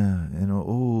sat in an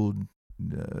old,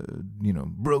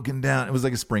 broken down. It was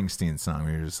like a Springsteen song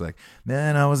where you're just like,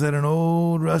 man, I was at an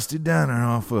old rusty diner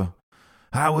off of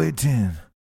Highway 10.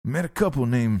 Met a couple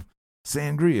named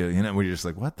Sangria. Where you're just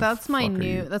like, what? That's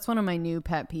one of my new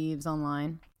pet peeves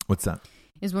online. What's that?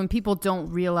 Is when people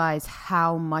don't realize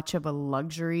how much of a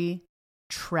luxury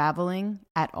traveling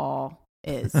at all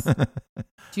is. Do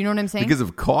you know what I'm saying? Because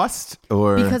of cost,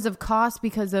 or because of cost,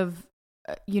 because of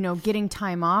getting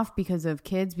time off, because of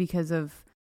kids, because of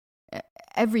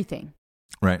everything.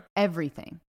 Right.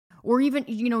 Everything. Or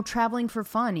even traveling for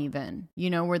fun, even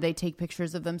where they take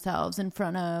pictures of themselves in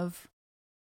front of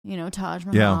Taj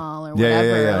Mahal or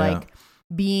whatever.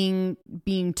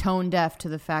 Being tone deaf to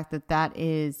the fact that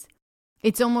is.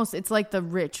 It's like the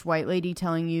rich white lady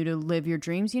telling you to live your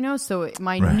dreams, So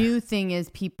my new thing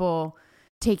is people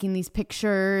taking these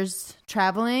pictures,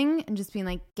 traveling, and just being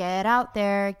like, get out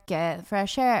there, get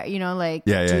fresh air,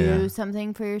 do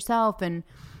something for yourself. And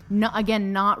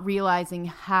not realizing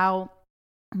how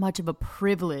much of a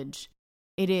privilege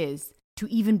it is to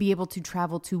even be able to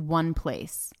travel to one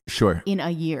place in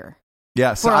a year.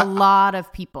 Yeah, so for a lot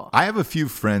of people. I have a few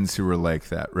friends who are like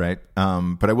that, right?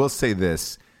 But I will say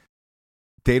this.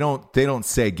 They don't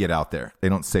say get out there. They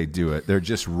don't say do it. They're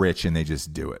just rich and they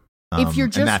just do it. If you're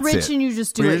just rich and you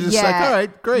just do it, you're just like, all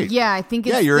right, great. Yeah, I think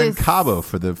it's you're in Cabo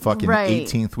for the fucking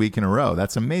 18th week in a row.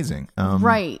 That's amazing.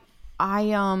 Right.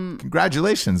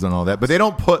 Congratulations on all that. But they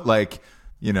don't put like,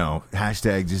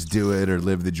 hashtag just do it or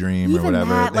live the dream or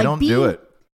whatever. They don't do it.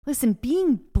 Listen,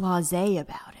 being blasé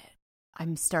about it,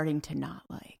 I'm starting to not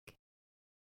like.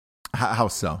 How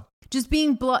so? Just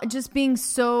being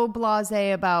so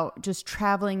blasé about just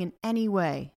traveling in any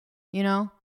way, the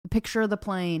picture of the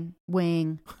plane,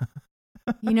 wing,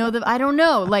 I don't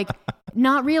know, like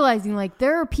not realizing like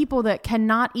there are people that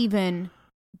cannot even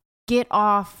get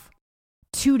off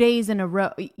 2 days in a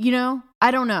row. You know,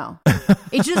 I don't know.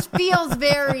 It just feels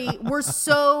we're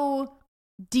so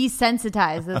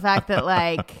desensitized to the fact that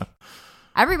like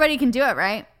everybody can do it,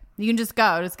 right? You can just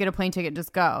go, just get a plane ticket,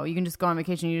 just go. You can just go on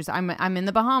vacation. I'm in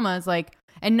the Bahamas, like,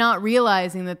 and not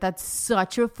realizing that that's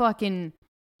such a fucking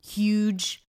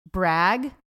huge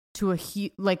brag to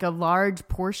a large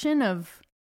portion of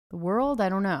the world. I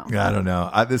don't know. Yeah, I don't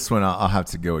know. This one I'll have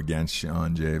to go against you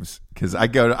on, James, because I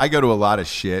go to a lot of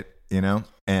shit, you know,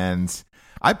 and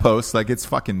I post like it's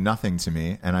fucking nothing to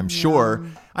me, and I'm sure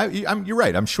you're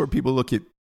right. I'm sure people look at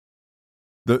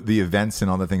the events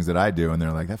and all the things that I do, and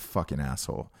they're like, that fucking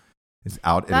asshole is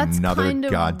out at another kind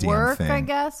of goddamn work, thing. I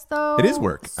guess, though. It is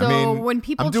work. So I mean, when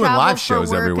people I'm doing travel live for shows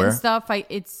work everywhere and stuff,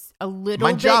 it's a little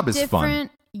My bit job is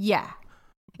different. fun. Yeah.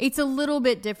 It's a little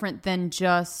bit different than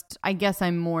just, I guess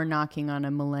I'm more knocking on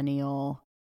a millennial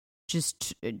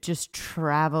just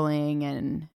traveling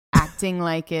and acting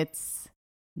like it's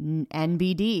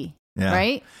NBD,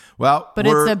 right? Well, but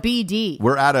it's a BD.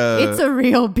 It's a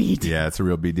real BD. Yeah, it's a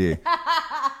real BD.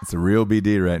 It's a real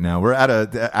BD right now. We're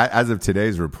as of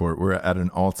today's report, we're at an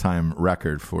all-time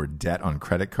record for debt on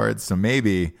credit cards. So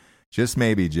maybe, just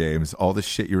maybe, James, all the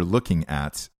shit you're looking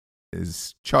at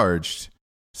is charged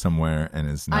somewhere and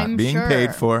is not being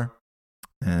paid for.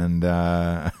 And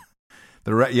the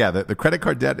credit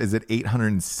card debt is at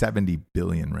 $870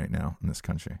 billion right now in this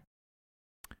country.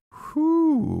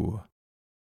 Whew.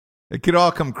 It could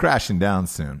all come crashing down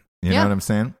soon. You know what I'm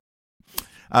saying?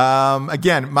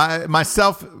 Again,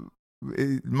 myself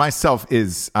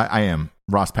is I am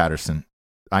Ross Patterson.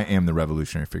 I am the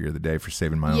revolutionary figure of the day for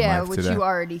saving my own life today. Yeah, which you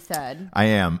already said. I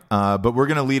am. But we're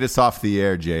gonna lead us off the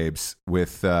air, Jabes,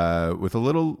 with a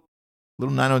little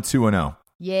 90210.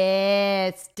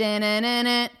 Yes.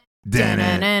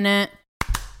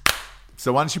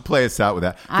 So why don't you play us out with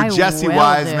that? For I Jesse will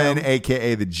Wiseman, do.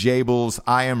 a.k.a. the Jables,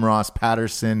 I am Ross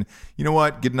Patterson. You know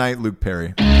what? Good night, Luke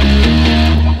Perry.